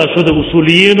جواب دا شو د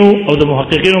اصولیین او د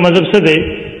محققین مذهب څه دی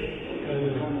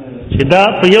چې دا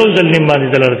په یو ځل نیم باندې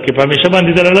دلالت کوي په همیشه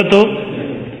باندې دلالت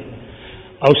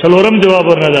او څلورم جواب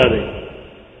ورنه دی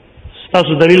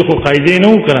تاسو دلیل خو قاعده نه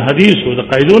وکړه حدیث او د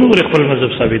قاعدونو ور خپل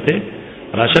مذهب ثابت دی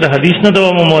راشه حدیث نه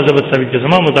دوام او مواظبت ثابت کې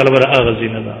زما مطالبه را اغزي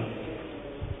نه ده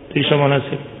تیشه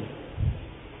مناسب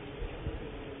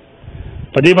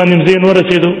پدې باندې زین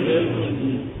ورسېدو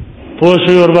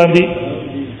پوښي ور باندې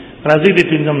راځي د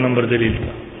 3 نمبر دلیل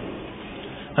کا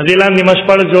ادیلان دی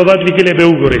مشپاړه جوابات لیکلې به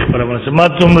وګورئ خبره باندې ما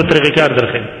څومره طریقې کار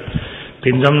درخې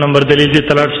 3 نمبر دلیل دې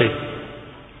تلاټ شي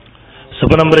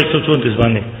صفحه نمبر 134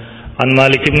 باندې عن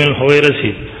مالک ابن الحويرث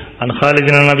عن خالد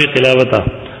بن ابي قلابه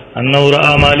انه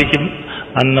راى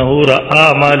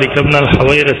مالك ابن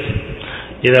الحويرث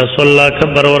اذا صلى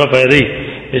كبر ورفع يديه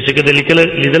اشکد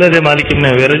لیدل د مالک ابن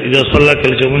الحويرث اذا صلى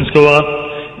کل جمعس کوا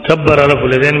كبر رفع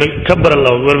اليدين كبر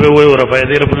الله اكبر وي ورفع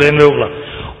يديه رفع اليدين وکړه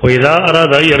واذا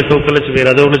اراد يركو کله چې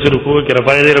اراده وکړي رکوع کې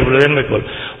رفع يديه رفع اليدين وکړه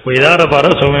واذا رفع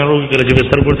راسه من رکوع کله چې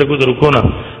سر پورته کو رکوع نه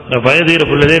رفع يديه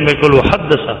رفع اليدين وکړه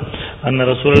وحدث ان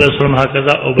رسول الله صلی الله علیه وسلم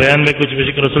هكذا او بیان میں کچھ بھی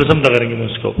رسول صلی اللہ علیہ وسلم دغرنګ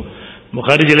مسکو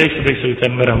بخاری جلد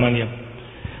 191 رحمانیہ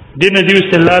دین دی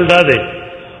استدلال دا ده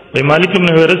وی مالک ابن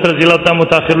حویرث رضی اللہ تعالی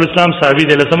متأخر الاسلام صحابی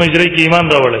دی لسم اجری کی ایمان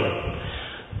راوړل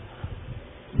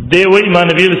دی وی ایمان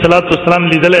نبی صلی الله علیه وسلم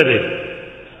لیدل دی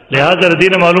لہذا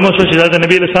دین معلومه شو چې دا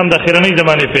نبی اسلام د اخرنی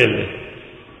زمانه فعل دی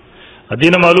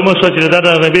دین معلومه شو چې دا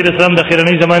نبی اسلام د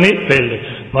اخرنی زمانه فعل دی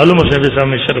معلومه شو چې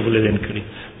اسلام شرف الدین کړی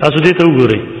تاسو دې ته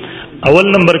وګورئ اول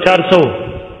نمبر 400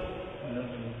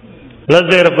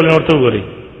 لذ رب الورته وګورئ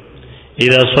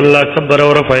اذا صلى كبر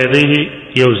ورفع يديه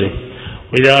يوزه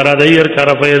واذا اراد يركع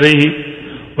رفع يديه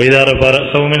واذا رفع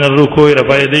راسه من الركوع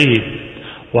رفع يديه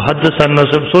وحدث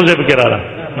الناس سوزه بقراره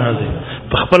نازل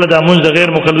خپل د امون د غیر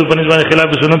مقلد په نسبت خلاف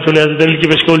سنت ولې دلیل کې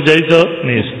بشکول جایز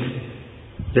نه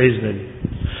جایز نه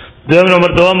دویم نمبر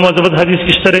دوام مواظبت حدیث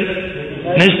کشتره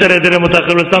نشتره د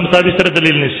متأخر الاسلام ثابت سره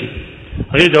دلیل نشي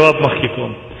هغه جواب مخکې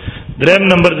کوم دریم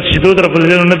نمبر شذوذ رفض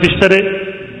نه تشتره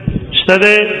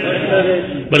شته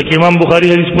بلکې امام بخاری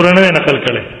حدیث پورا نه نقل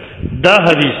کړي دا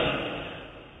حدیث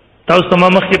تاسو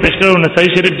تمام مخکې پیش کړو نسائی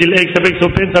شریف جلد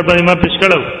 165 باندې ما پیش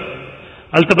کړو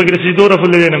التبقر شذوذ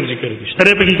رفض نه ذکر دي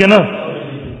شته په کې کنه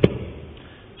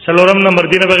سلورم نمبر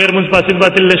دینه بغیر منځ فاسد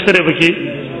باطل لشتره پکې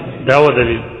داو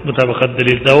دلیل مطابقت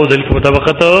دلیل داو دلیل کې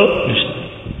مطابقت نشته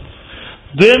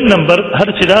دویم نمبر هر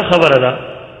چې دا خبره ده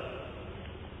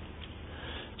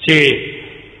چې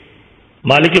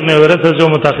مالک ابن حویرث جو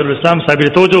متأخر الاسلام صاحب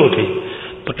توجه وکي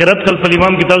په قرات خلف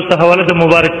الامام کتاب ته حواله د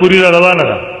مبارک پوری روانه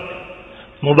ده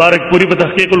مبارک پوری په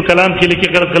تحقیق الکلام کې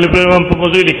لیکي قرات خلف الامام په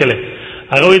موضوع لیکل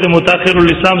هغه د متأخر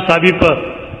الاسلام صاحب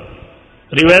په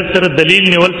روایت سره دلیل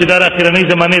نیول چې دا اخرنی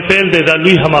زمانه فعل دی دا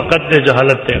لوی حماقت دی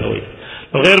جهالت دی وي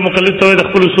غیر مقلد ته د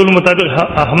خپل اصول مطابق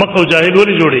احمق او جاهل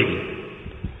ولې جوړيږي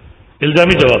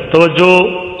الزامي جواب توجه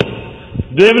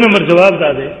دویم نمبر جواب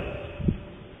دا دی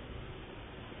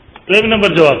دویم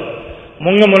نمبر جواب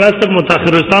مونږ مناسب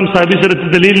متأخر اسلام صحابي سره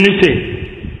دلیل نشي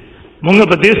مونږ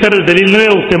په دې سره دلیل نه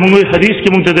او ته مونږ حدیث کې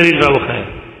مونږ ته دلیل راوخای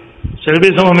شربې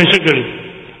سم همیشه کړی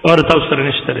او تاسو سره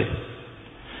نشته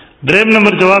دریم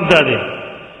نمبر جواب دا دی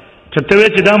کته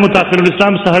چې دا متأخر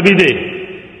الاسلام صحابي دی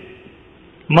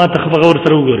ما تخبغ ور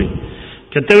سره وګوري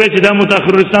کته چې دا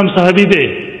متأخر الاسلام صحابي دی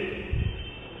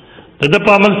دا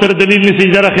په عمل سره دلیل نشي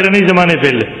چې اخرنی زمانه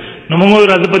فعل نو موږ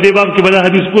راځو په دې باب کې به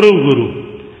حدیث پوره وګورو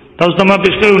تاسو ته ما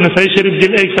پیش کړو نسائی شریف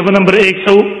جلد 1 صفحه نمبر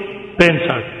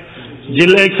 165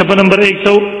 جلد 1 صفحه نمبر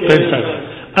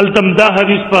 165 التمدا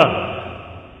حدیث پر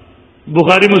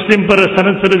بخاری مسلم پر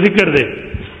سند سره ذکر دی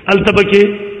التبکی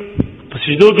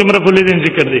سجدو کې مرف الدین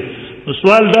ذکر دی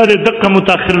سوال دا د دقه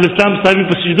متأخر الاسلام صاحب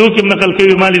په سجدو کې نقل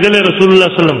کوي مال دل رسول الله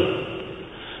صلی الله علیه وسلم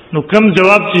نو کم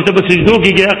جواب چې په سجدو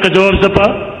کې هغه جواب زپا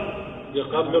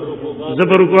قبل الرکوع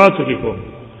زبر رکوعات کې کو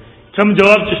کم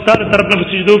جواب چې ستاره طرف نه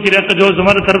سجدو کې راته جواب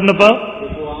زماره طرف نه پا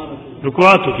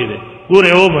رکوعاتو کې ده ګوره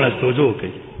او منستوجو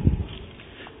کوي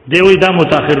دی وی دا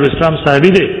متأخر اسلام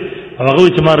صحابي دی او هغه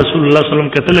چې ما رسول الله صلی الله علیه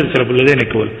وسلم کتل چې رب الذین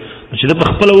کول چې د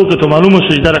خپل وکړه معلومه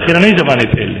سجده اخیرا نه زمانه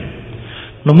پیل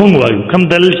نو مونږ وایو کم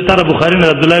دلیل چې تر بخاری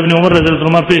نه عبد الله ابن عمر رضی الله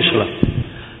عنهما پیش کړه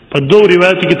په دوه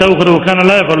روایتو کې تاو خو کان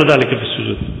لا يفعل ذلك في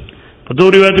السجود په دوه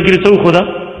روایتو کې تاو خدا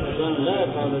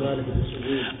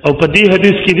او په دې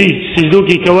حدیث کې دي سجدو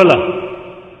کې کوله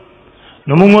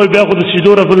نو موږ بیا خو د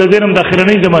سجدو رب الذین هم د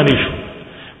اخرنۍ زمانه شو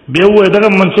بیا و دغه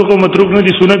منسوخ او متروک نه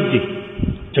دي سنت دي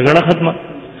جګړه ختمه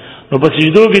نو په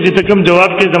سجدو کې چې کوم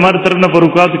جواب کې زماره تر نه پر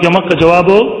رکعات کې مکه جواب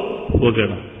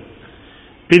وګڼه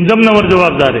پنځم نمبر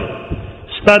جوابدار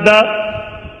استادا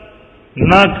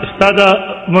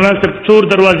مناسب څور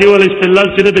دروازې ول استدلال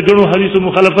چې د غنو حدیثو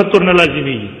مخالفت ورنه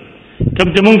لازمي کم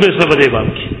چې موږ په سبب دی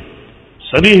باندې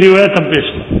صحیح روایت هم پیش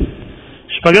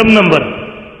شپږم نمبر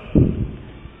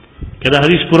کله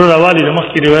حدیث پورا راوالي د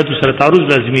مخکې روایت سره تعارض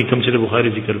لازمي کم چې د بخاری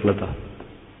ذکر کړل تا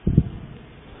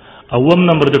اوم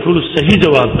نمبر د ټول صحیح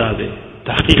جواب ده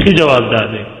تحقیقی جواب ده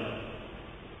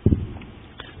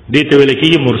دې ته ویل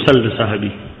کېږي مرسل د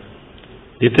صحابي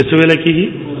دې ته څه ویل کېږي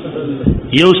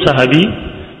یو صحابي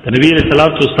د نبی رسول الله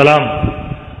صلی الله علیه وسلم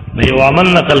نه یو عمل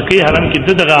نقل کوي حرام کې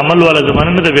دغه عمل والا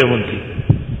زمانه نه دی به مونږ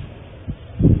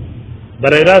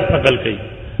برای راست نقل کوي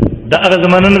دا هغه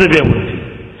زمانه نه دی مونږ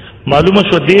معلومه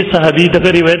شو دې صحابي دغه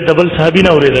روایت دبل صحابي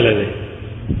نه اوریدل دی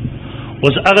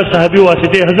اوس هغه صحابي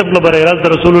واسطه حذف له برای راست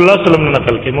رسول الله صلی الله علیه وسلم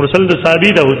نقل کوي مرسل د صحابي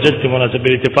د حجت مناسب په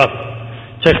اتفاق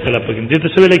څه اختلاف کوي دې ته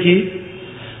څه ویل کی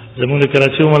زموږ د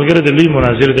کراچي ملګری د لوی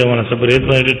مناظر د مناسب ریت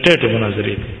باندې ټیټه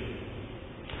مناظرې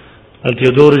الته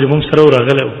دور چې موږ سره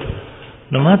راغله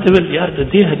نو ما ته ویل یار د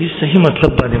دې حدیث صحیح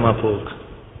مطلب باندې ما پوښ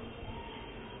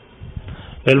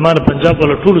علمان پنجاب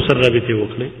ولا ټول سره رابطه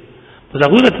وکړي په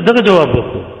هغه ته دغه جواب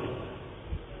وکړو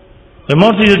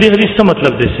امارتي دې حدیث څه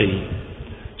مطلب دی صحیح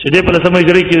چې دې په لسمه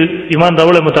هجری کې ایمان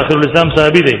راوړل متأخر الاسلام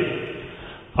صحابي دی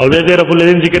او دې رب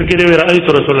الذین ذکر کړي دی رأیت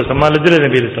رسول الله صلی الله علیه وسلم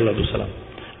نبی صلی الله علیه وسلم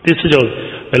دې څه جواب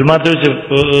علمات چې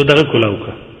دغه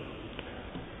کولاوکا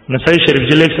نسائی شریف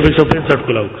جلد 165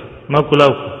 کولاوکا ما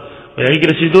کولاوکا وایي کې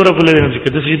رسیدو رب الذین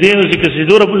ذکر دې دې چې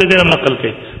رسیدو رب الذین نقل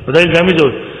کړي خدای ګامي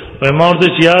جوړ وای ما ورته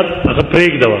چې یار هغه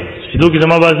پریک دوا سیدو کې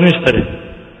زما باز نشته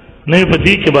نه په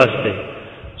دې کې باسته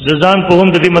ځان په هم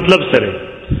د دې مطلب سره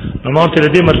نو ما ورته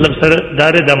دې مطلب سره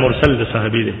دار د مرسل د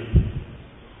صحابي دی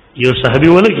یو صحابي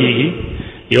ولګيږي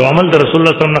یو عمل د رسول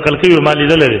الله صلی الله علیه وسلم نقل کوي ما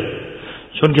لیدل لري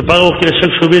چون کې په وخت کې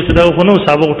شک شوبې صدا خو نو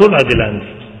صاحب ټول عادلان دي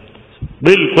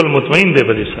بالکل مطمئن دی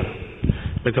په دې سره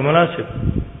لکه مناسب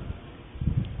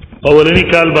اولنی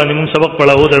کال باندې موږ سبق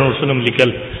پڑھاو د رسول الله لیکل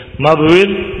ما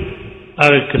ویل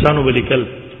هغه کسانو ولیکل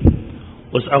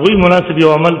اوس هغه مناسب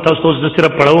یو عمل تاسو د سره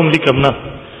پڑھاوم لیکم نه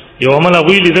یو عمل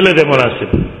هغه لیدل دی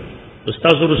مناسب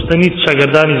استاد رستنی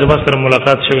شاګردانی زما سره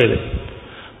ملاقات شوه دی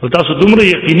او تاسو دومره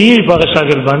یقیني په هغه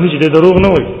شاګرد باندې چې دروغ نه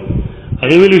وایي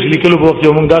هغه ویل چې لیکلو په وخت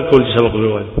یو موږ دا کول چې سبق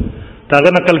وایو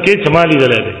تاګه نقل کې چمالي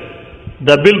دلته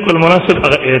دا بالکل مناسب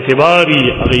هغه اعتباري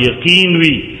هغه یقین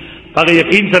وی هغه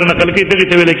یقین سره نقل کې دغه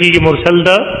ته ویل کېږي مرسل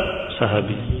دا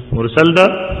صحابي مرسل دا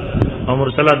او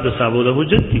مرسلات د صحابو د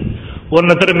حجت دي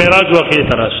ورنه تر معراج واقعي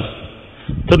تراشه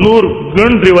ته نور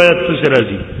ګڼ روایت څه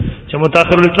راځي چې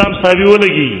متأخر الاسلام صحابي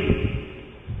ولګي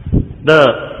دا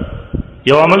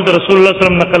یو عمل د رسول الله صلی الله علیه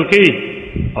وسلم نقل کړي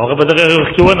هغه په دغه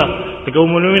وخت کې ونه دغه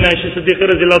مومنین عائشہ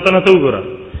صدیقہ رضی الله تعالی عنها وګوره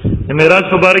د معراج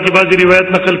په باره کې بعضی روایت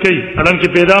نقل کړي علم کې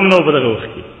پیدام نه په دغه وخت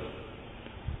کې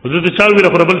حضرت چال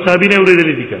ویره پر بل صحابي نه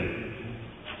ورېدلې دي کړه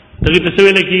دغه څه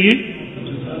ویل کېږي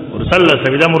مرسل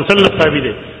صحابي دا مرسل صحابي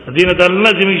دی دین د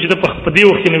الله زمي چې په دې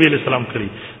وخت کې نبی علیہ السلام کړی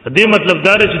دې مطلب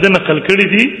دا چې د نقل کړي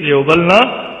دي یو بل نه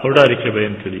وړاندې کې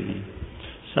بیان کړي دي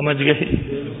سمجھ گئے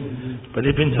په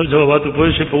دې پنځه جواباتو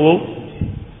پوه شئ په وو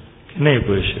نه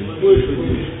پوه شئ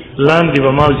لاندې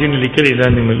به ما ځین لیکلي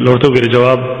لاندې لوټو غیر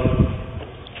جواب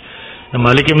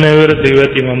مالک ابن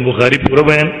روایت امام بخاری پورا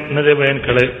بیان نه دی بیان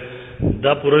کړی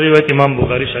دا پورا روایت امام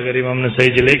بخاری شاګر امام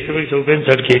نسائی جلد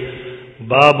 165 کې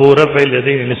باب رفع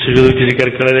الیدین سجود کی ذکر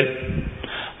کړی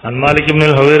ان مالک ابن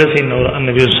الحویرث نور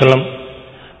النبي صلی الله علیه وسلم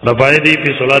رفع دی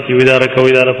په صلات ویدار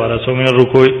کوي دار فارسو من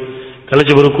رکوع کله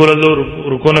چې رکوع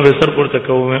له رکوع نه به سر پورته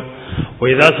کوو او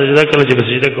اذا سجده کله چې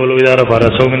سجده کولو ویدار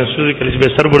فارسو من سجود کله چې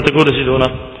به سر پورته کوو رسیدونه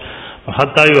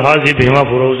حتی یحاذی بهما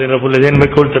فروز رب الذین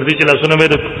مکول تر دې چې لاسونه مې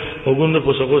د وګوند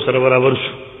په سکو سره برابر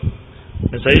شو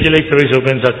نسائی جلد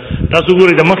 165 تاسو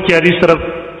ګورئ د مخکې حدیث سره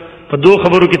په دوه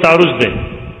خبرو کې تعارض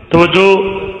ده توجه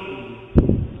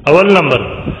اول نمبر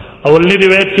اولنی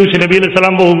روایت کې چې نبی علیہ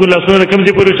السلام په وګو لاسونه کوم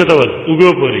ځای پورې چتول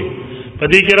وګو پورې په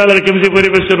دې کې راځي کوم ځای پورې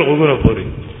بسر وګو پورې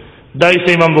دای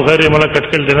سه امام بخاری مولا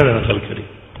کټکل دنه نقل کړي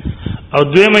او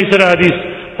دویم ایسره حدیث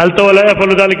الته ولا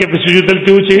يفعل ذلك في سجود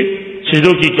التو چې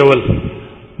سجدو کې کول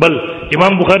بل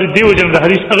امام بخاری دیو جن د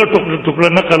حدیث هغه ټوکړه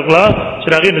نقل کړه چې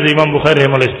هغه د امام بخاری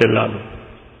مولا استدلال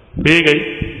بیګي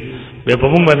به په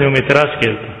موږ باندې اعتراض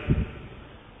کړ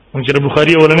موږ چې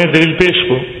بخاری ولنه دلیل پیش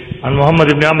کو عن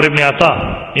محمد ابن عمرو ابن عطاء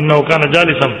انه كان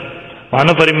جالسا مع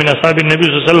نفر من اصحاب النبي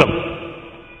صلى الله عليه وسلم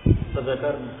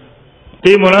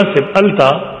تی مناسب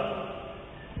التا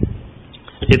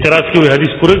اعتراض کوي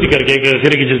حدیث پورا ذکر کوي چې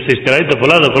سره کې جلسه استراحت د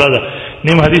فلاده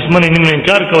نیم حدیث منه نیم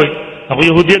انکار کوي هغه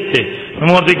يهودیت ته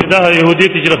نو ورته کې دا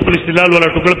يهودیت چې خپل استدلال ولا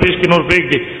ټوکړه پیش کړي نور پېګ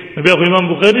دي بیا خو امام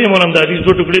بخاری مولانا د حدیث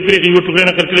دوه ټوکړې پرې یو ټوکړه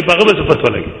نه کړلې هغه به څه پته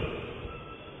لګي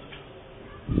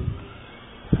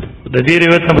د دې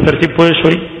روایت په ترتیب پوه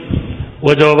شوي او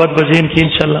جوابات به ځین کې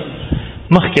ان شاء الله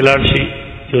مخکې لاړ شي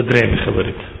یو درېم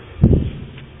خبره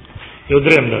یو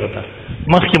درېم دغه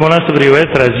مخکې مناسب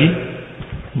روایت راځي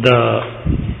د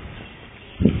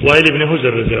وائل ابن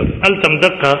حجر رضی الله عنه التم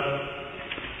دقه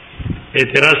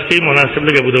اعتراض کوي مناسب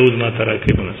لګ ابو داود ما ترا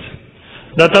کوي مناسب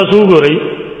دا تاسو وګورئ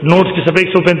نوٹ کې صفحه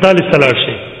 145 تلاش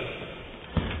شي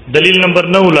دلیل نمبر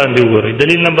 9 لاندې وګورئ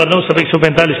دلیل نمبر 9 صفحه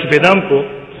 145 کې پیدام کو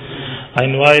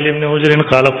عن وائل ابن حجر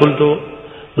قال قلت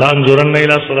لا انظرن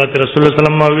الى صلاه رسول الله صلی الله علیه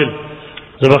وسلم ویل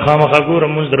زبا خامخ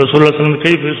ګورم رسول الله صلی الله علیه وسلم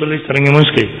کوي رسول الله څنګه مونږ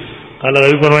کوي قال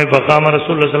روي فرمای فقام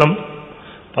رسول الله صلی الله علیه وسلم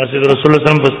پس رسول الله صلی الله علیه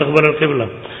وسلم فاستقبل القبلة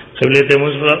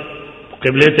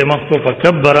قبلة مخطو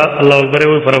فكبر الله اکبر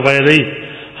و فرفع يديه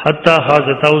حتى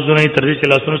حاذت اذنيه ترجي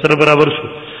لاسونو سره برابر شو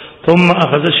ثم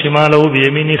اخذ شماله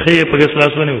بيمينه خي پس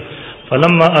لاسونو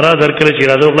فلما اراد ذكر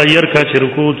اراده الله يركع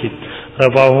ركوع کی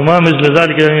رفعهما مثل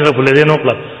ذلك رفل اليدين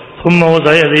وقلا ثم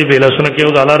وضع يديه بلاسونو کې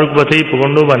على ركبتيه په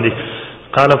غوندو باندې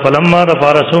قال فلما رفع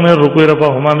راسه من الركوع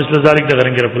رفعهما مثل ذلك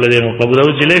دغرنګ رفل اليدين وقلا ابو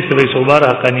داود جلیک سے 112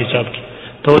 حقانی صاحب کی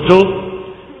توجه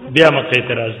بیا مکه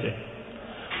اعتراض ده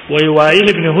وی وائل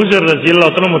ابن حجر رضی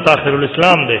اللہ عنہ متاخر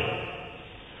الاسلام ده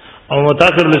او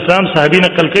متاخر الاسلام صحابی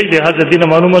نقل کوي د حضرت دین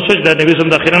معلومه شوه د نبی صلی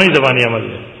الله علیه وسلم زبانی عمل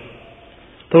ده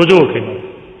توجه وکړئ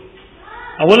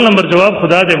اول نمبر جواب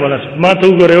خدا دې مناسب ما ته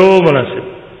وګورئ مناسب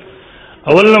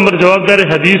اول نمبر جواب دار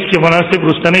حدیث کې مناسب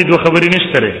رستنی دو خبرې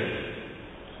نشته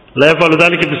لا يفعل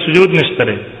ذلك بالسجود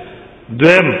نشته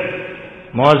دویم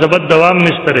مواظبت دوام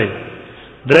نشته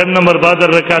دریم نمبر بعد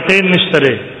الرکعتین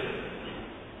نشته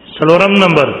سلورم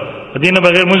نمبر دین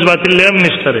بغیر مجھ باطل لیم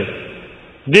نشتره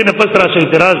دین پس راشه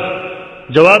اعتراض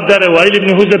جواب دار وائل ابن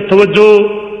حجر توجه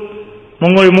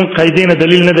مونږ یو قاعدین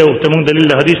دلیل نه دی او ته مونږ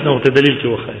دلیل حدیث نه او ته دلیل کې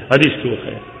وخه حدیث کې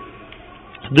وخه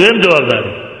دویم جواب دار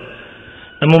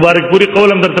مبارک پوری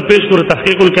قول هم درته پیش کړو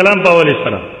تحقیق الکلام په حواله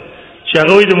سره چې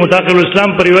هغه د متاخر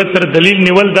الاسلام پر روایت سره دلیل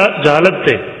نیول دا جهالت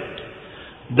ته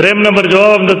دریم نمبر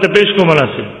جواب هم درته پیش کوم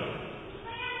مناسب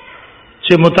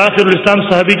چې متاخر الاسلام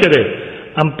صحابي کړي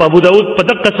ام ابو داود په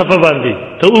دقه صفه باندې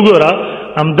ته وګوره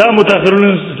ام دا متاخرون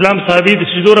اسلام صحابي د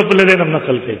سجدور په لدین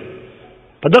نقل کوي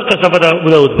په دقه صفه د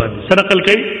ابو داود باندې سره نقل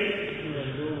کوي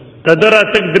تدرا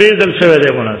تک درې ځل شوی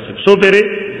دی مناسب سو پیری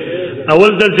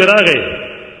اول ځل جراغه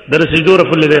در سجدور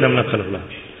په لدین نقل کړه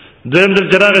دویم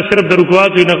ځل جراغه صرف د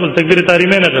رکوعات یې نقل تکبیر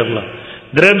تحریمه نه کړله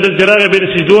دریم ځل جراغه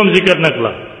به سجدوم ذکر نه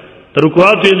کړله تر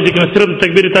رکوعات یې ذکر صرف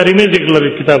تکبیر تحریمه ذکر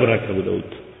لري کتاب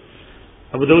راکړه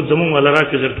ابو داود زمون والا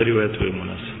راکې زر روایت وي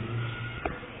مناسب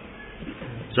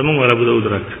زمون والا ابو داود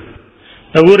راک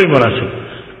دا ګوري مناسب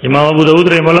امام ابو داود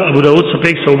رحمه الله ابو داود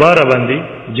صفحه 112 باندې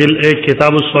جل 1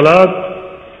 کتاب الصلات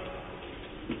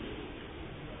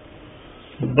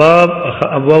باب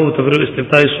ابواب تفریق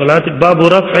استفتاء الصلات باب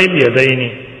رفع اليدين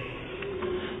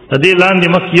دې لاندې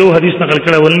مخ یو حدیث نقل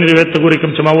کړه ولني روایت ته ګوري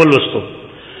کوم چې ما ول وستو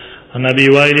ان ابي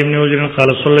وائل ابن حجر قال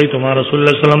صليت مع رسول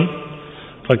الله صلى الله عليه وسلم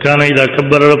فكان اذا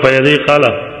كبر رفع يديه قال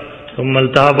ثم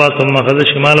التهب ثم اخذ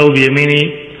شماله بيمينه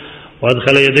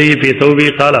وادخل يديه في ثوبه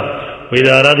قال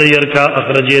واذا اراد يركع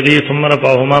اخرج يديه ثم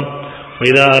رفعهما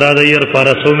واذا اراد يرفع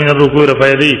راسه من الركوع رفع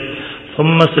يديه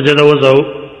ثم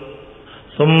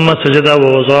سجد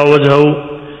ووضع وجهه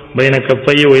بين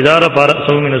كفيه واذا رفع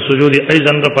راسه من السجود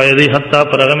ايضا رفع يديه حتى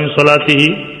فرغ من صلاته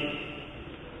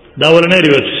دا ولنه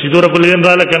روایت سیدور په لین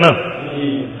را لکنه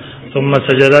ثم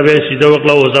سجد به سجده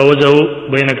وکړه او وجهه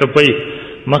بین کفيه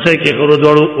مخه کې خورو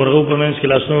دوړو ورغو په منځ کې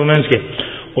لاسونو منځ کې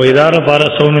و اذا رفع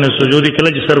راسه من السجود کله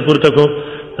چې سر پورته کو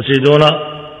سجدونه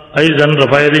ايضا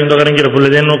رفع يديه دغرنګ رفع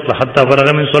اليدين نو حتى فرغ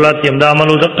من صلاته امدا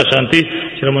عملو د شانتي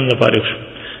چې موږ فارغ شو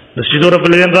د سجدور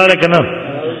په لین را لکنه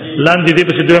لاندې دې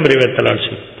په دویم روایت تلل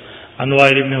شي انواع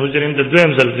ابن حجر د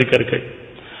دویم ځل ذکر کوي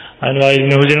انواع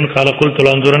ابن حجر قال قلت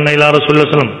لانظرن الى رسول الله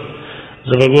صلى الله عليه وسلم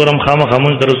زبغورم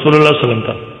خامخامون رسول الله صلی الله علیه وسلم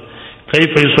ته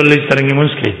کیف یصلی څنګه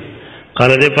مسکی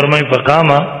قال دې فرمای فقام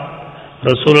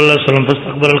رسول الله صلى الله عليه وسلم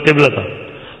فاستقبل القبلة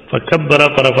فكبر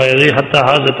فرفع يديه حتى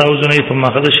حاذت أذنيه ثم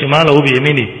أخذ شماله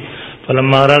بيمينه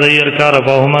فلما أراد أن يركع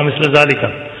رفعهما مثل ذلك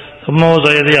ثم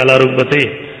وضع يديه على ركبتيه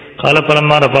قال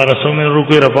فلما رفع رأسه من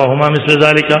الركوع رفعهما مثل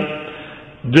ذلك.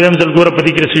 دویم ځل ګوره په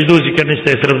دې کې سجدو ذکر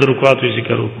نشته، صرف د رکوعاتو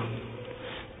ذکر وکړو.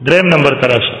 دریم نمبر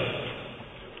تراشه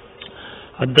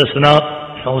حدثنا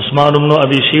عثمان بن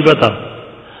ابي شيبه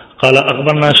قال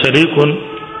اخبرنا شريك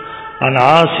عن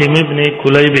عاصم بن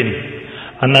كليب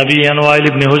عن ابي وائل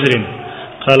بن حجر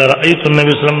قال رايت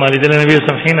النبي صلى الله عليه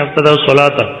وسلم حين ابتدى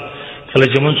الصلاه کله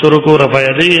چې من شروع کو رفع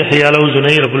يديه حيال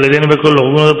وزني رب الذين بكل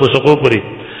لغونه پسقو پوری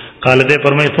قال دې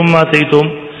فرمای ثم اتيتم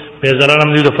بزرانم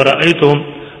دې فرایتم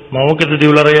ما وکړه دی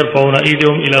ولر يرفعون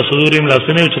ايديهم الى صدورهم لا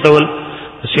سنه چتول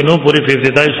سينو پوری په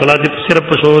ابتدای صلات صرف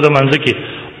په شروع د منځ کې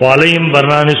وعليهم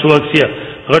برنامه سوکسیا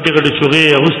غټ غټ چوغي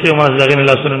اوسته ما ځګن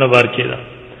لا سنه بار کېدا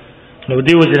نو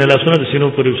دی وځنه لا سنه د سينو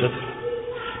پوری وشت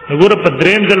وګوره په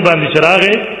دریم ځل باندې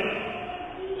چراغه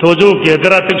توجه کې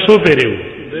درا تک سو پیریو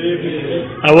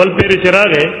اول پیری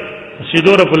چراغه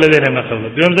سیدو رب الذین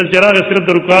مخلو دویم ځل چراغه صرف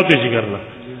د رکوعات یې ذکرلا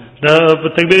دا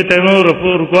تکبیر تیمور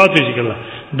رکوعات یې ذکرلا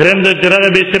دریم ځل چراغه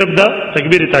به صرف دا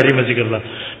تکبیر تحریم ذکرلا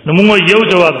نو موږ یو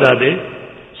جواب داده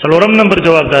سلورم نمبر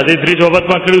جواب داده درې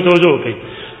جوابات ما کړو توجه وکړئ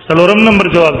سلورم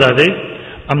نمبر جواب داده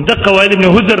ام د قواعد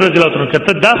ابن حجر رضی الله عنه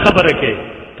کته دا خبره کې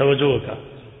توجه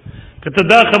وکړه کته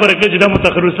دا خبره کې چې دا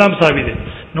متأخر الاسلام صحابي دي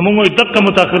نو موږ دقه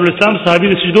متأخر الاسلام صحابي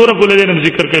د سجدو رب الذین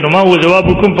ذکر کړي نو ما هو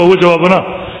جواب کوم په هو جوابونه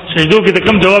سجدو کې د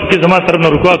کوم جواب کې زما طرف نه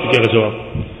رکوعات کې جواب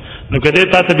نو کده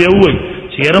تا ته بیا وای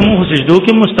چې یاره موږ سجدو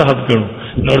کې مستحب کړو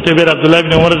نو ورته بیر عبد الله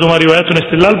بن عمر زما روایتونه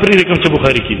استدلال پرې کوم چې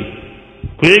بخاری کې دي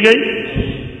کویږي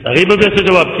هغه به څه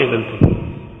جواب کې دلته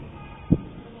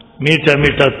میټا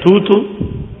میټا تو تو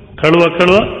کړوا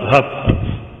کړوا هپ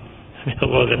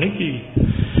هغه نه کی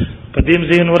قدیم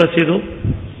ذهن ورسېدو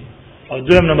او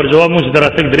دویم نمبر جواب مو چې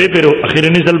دراتک درې پیرو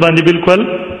اخیرنی ځل باندې بالکل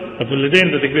رب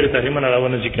الذین د تکبیر تحریم نه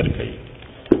راونه ذکر کړي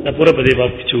دا پوره په دې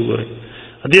باب کې وګورئ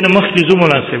دینه مخکې زو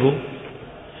مناسبو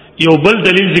یو بل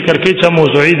دلیل ذکر کوي چې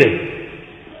موضوعي دی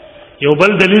یو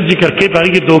بل دلیل ذکر کوي په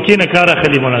هغه کې دوکې نه کار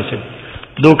اخلي مناسب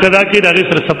دوکه دا کې د هغې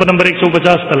سره صفحه نمبر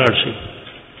 150 ته لاړ شي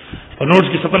په نوټس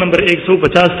کې صفحه نمبر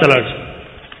 150 ته لاړ شي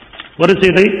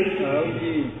ورسېدی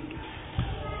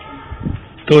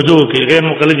توجه وکړئ غیر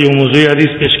مقلد یو موضوعي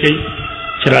حدیث پیش کړي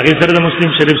چې هغې سره د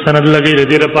مسلم شریف سند لګوي د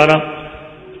دې لپاره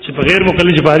چې په غیر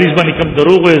مقلد په حدیث باندې کوم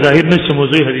دروغ او ظاهر نه چې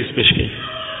موضوعي حدیث پیش کړي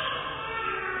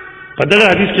په دغه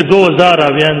حدیث کې 2000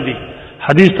 راویان دي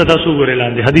حدیث ته تاسو ګورئ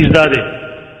لاندې حدیث دا دی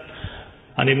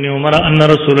ان ابن عمر ان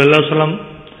رسول الله صلی الله علیه وسلم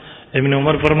ابن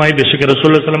عمر فرمایي بشک رسول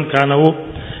الله صلی الله علیه وسلم کانو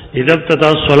اذا ابتدى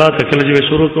الصلاه کله چې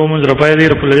شروع کوم رفع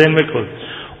یې رب الذین وکول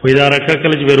و اذا رکع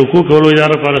کله چې رکوع کول و اذا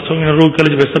رفع رسول من رکوع کله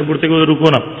چې سر پورته کول رکوع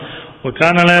نه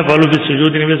وکانا لا يفعل في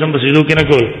السجود نبی سم سجدو کې نه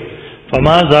کول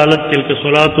فما زالت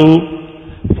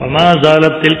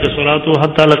تلك صلاته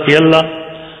حتى لقي الله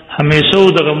همیشه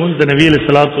دغه مونږ د نبی صلی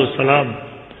الله علیه وسلم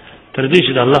تر دې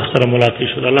چې د الله سره ملاقات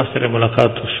شو د الله سره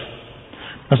ملاقات وشو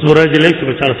مسوره دې لیک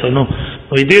په 400 نو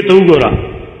وې دې ته وګوره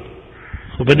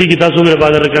خو په دې کې تاسو به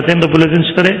بعد رکعتین د بلدین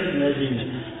شته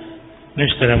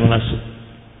نشته مناسب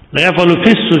لا يفعل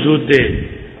في السجود ده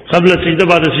قبل سجده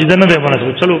بعد سجده نه ده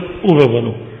مناسب چلو اوه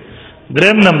بنو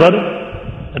دریم نمبر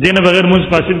دینه بغیر منځ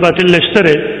فاسد باطل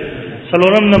لشتره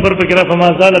سلورم نمبر په کړه فما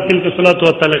زالت تلك الصلاه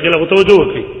والتلقي له توجه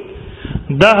وکړي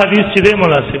دا حدیث چې ده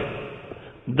مناسب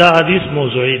دا حدیث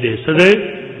موضوعي ده څه ده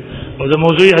او دا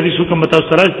موضوعي حدیث کوم تاسو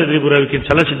سره تدریب راوي کې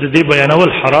چلا چې دې بیانول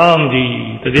حرام دي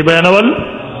دې بیانول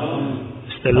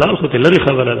استدلال خو تلری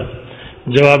خبره ده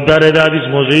جوابدار دا حدیث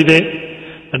موضوعي ده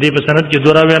دې په سند کې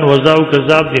دوراویان وزا او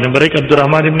کذاب دي نمبر 1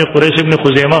 عبدالرحمن ابن قریش ابن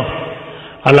خزیمه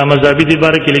علامه زابی دی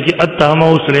بارک لیکي اتهمه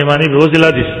سليماني بوزل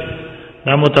حدیث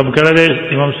دا متبکره ده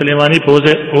امام سليماني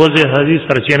بوزل حدیث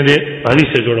سرچین دي حدیث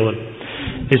سے جوړول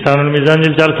لسان الميزان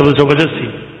جلد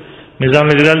 485 میزان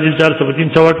الجلال جلد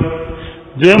 464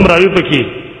 دویم راوی پکې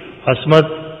اسمت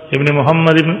ابن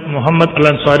محمد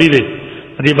الانصاری دی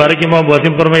دې بارے کې ما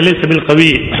بواتم فرمایله سبیل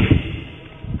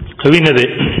قوی نه دی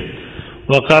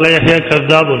وقال يحيى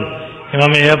كذاب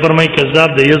امام يحيى فرمای کذاب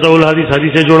دی یزول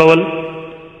حدیث جوړول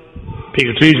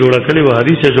پیګټری جوړه کړي و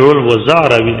حدیث جوړول وزع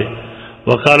راوی دی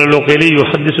وقال لوقيلي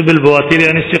يحدث بالبواتر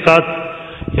عن الثقات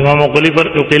امام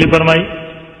لوقيلي فرمای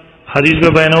حدیث به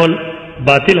بیانول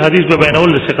باطل حدیث به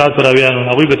بیانول ثقات راویان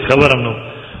هغه به خبرم نو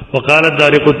وقالت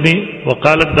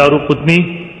دارقطني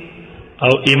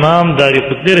او امام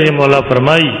دارقطني رحم الله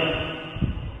فرمای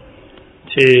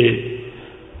چې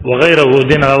وغيره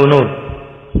دين او نور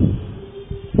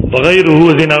وغيره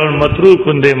دين او متروک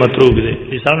دی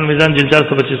لسان الميزان جلد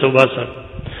 425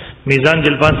 میزان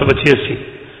جلد 585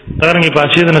 دارنګ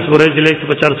پاشید نسوره جلې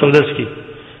 410 کی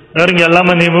دارنګ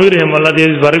علامه نیموی رحم الله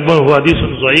دې بارک بن حدیث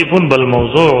ضعیف بل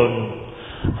موضوع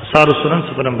اثار السنن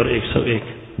صفحه نمبر 101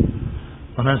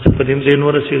 مناسب په دې ځای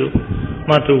نور رسیدو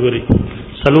ما ته وګوري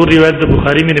سلور روایت د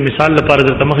بخاری مې مثال لپاره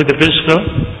درته مخې ته پیش کړ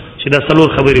چې دا سلور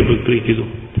خبرې پکې کېدو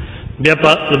بیا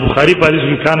په بخاری په حدیث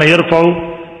کې کان يرفع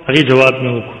هغه جواب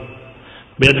مې وکړ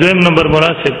بیا دویم نمبر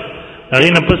مناسب هغه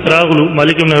نه پس راغلو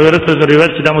مالک ابن حویرث څخه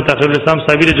روایت چې د متأخر اسلام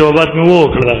صابر جوابات مې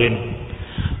وکړل هغه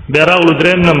بیا راغلو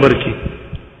دریم نمبر کې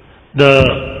د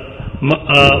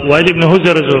وائل ابن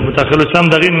حجر جو متأخر اسلام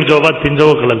دغه جوابات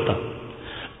 15 وکړل تا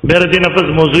بیا د دې نه پس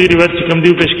موضوعي روایت چې کوم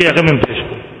دی پیش کې هغه مې پیش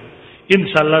کړ ان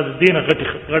شاء الله د دې نه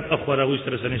غټ اخبار هغه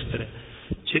سره سنشتره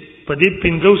چې په دې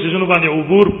 15 سيزونو باندې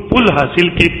عبور پل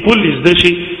حاصل کې پل زده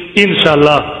شي ان شاء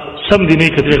الله سم دي نه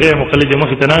کتري غیر مقلد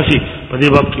مخ تناسي په دې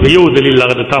باب کې یو دلیل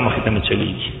لغه تا مخ ته نه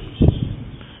چلیږي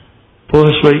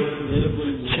پوه شوي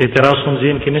اعتراض هم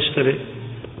ځین کې نشته لري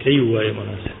کوي وایي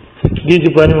مناسب دې چې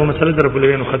باندې مو مسله در په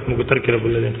لوینو ختم کو تر کې رب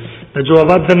لدین د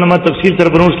جوابات د نما تفصیل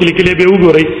تر بنوس کې لیکلې به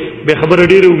وګورئ به خبر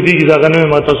ډېر وګړي ځاګه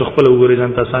نه ما تاسو خپل وګورئ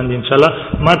ځان تاسو ان شاء الله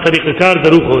ما طریقه کار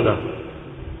درو خو دا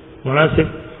مناسب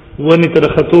ونی تر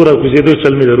خطوره کو زیدو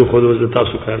چل می درو خو د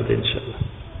تاسو کار دی ان شاء الله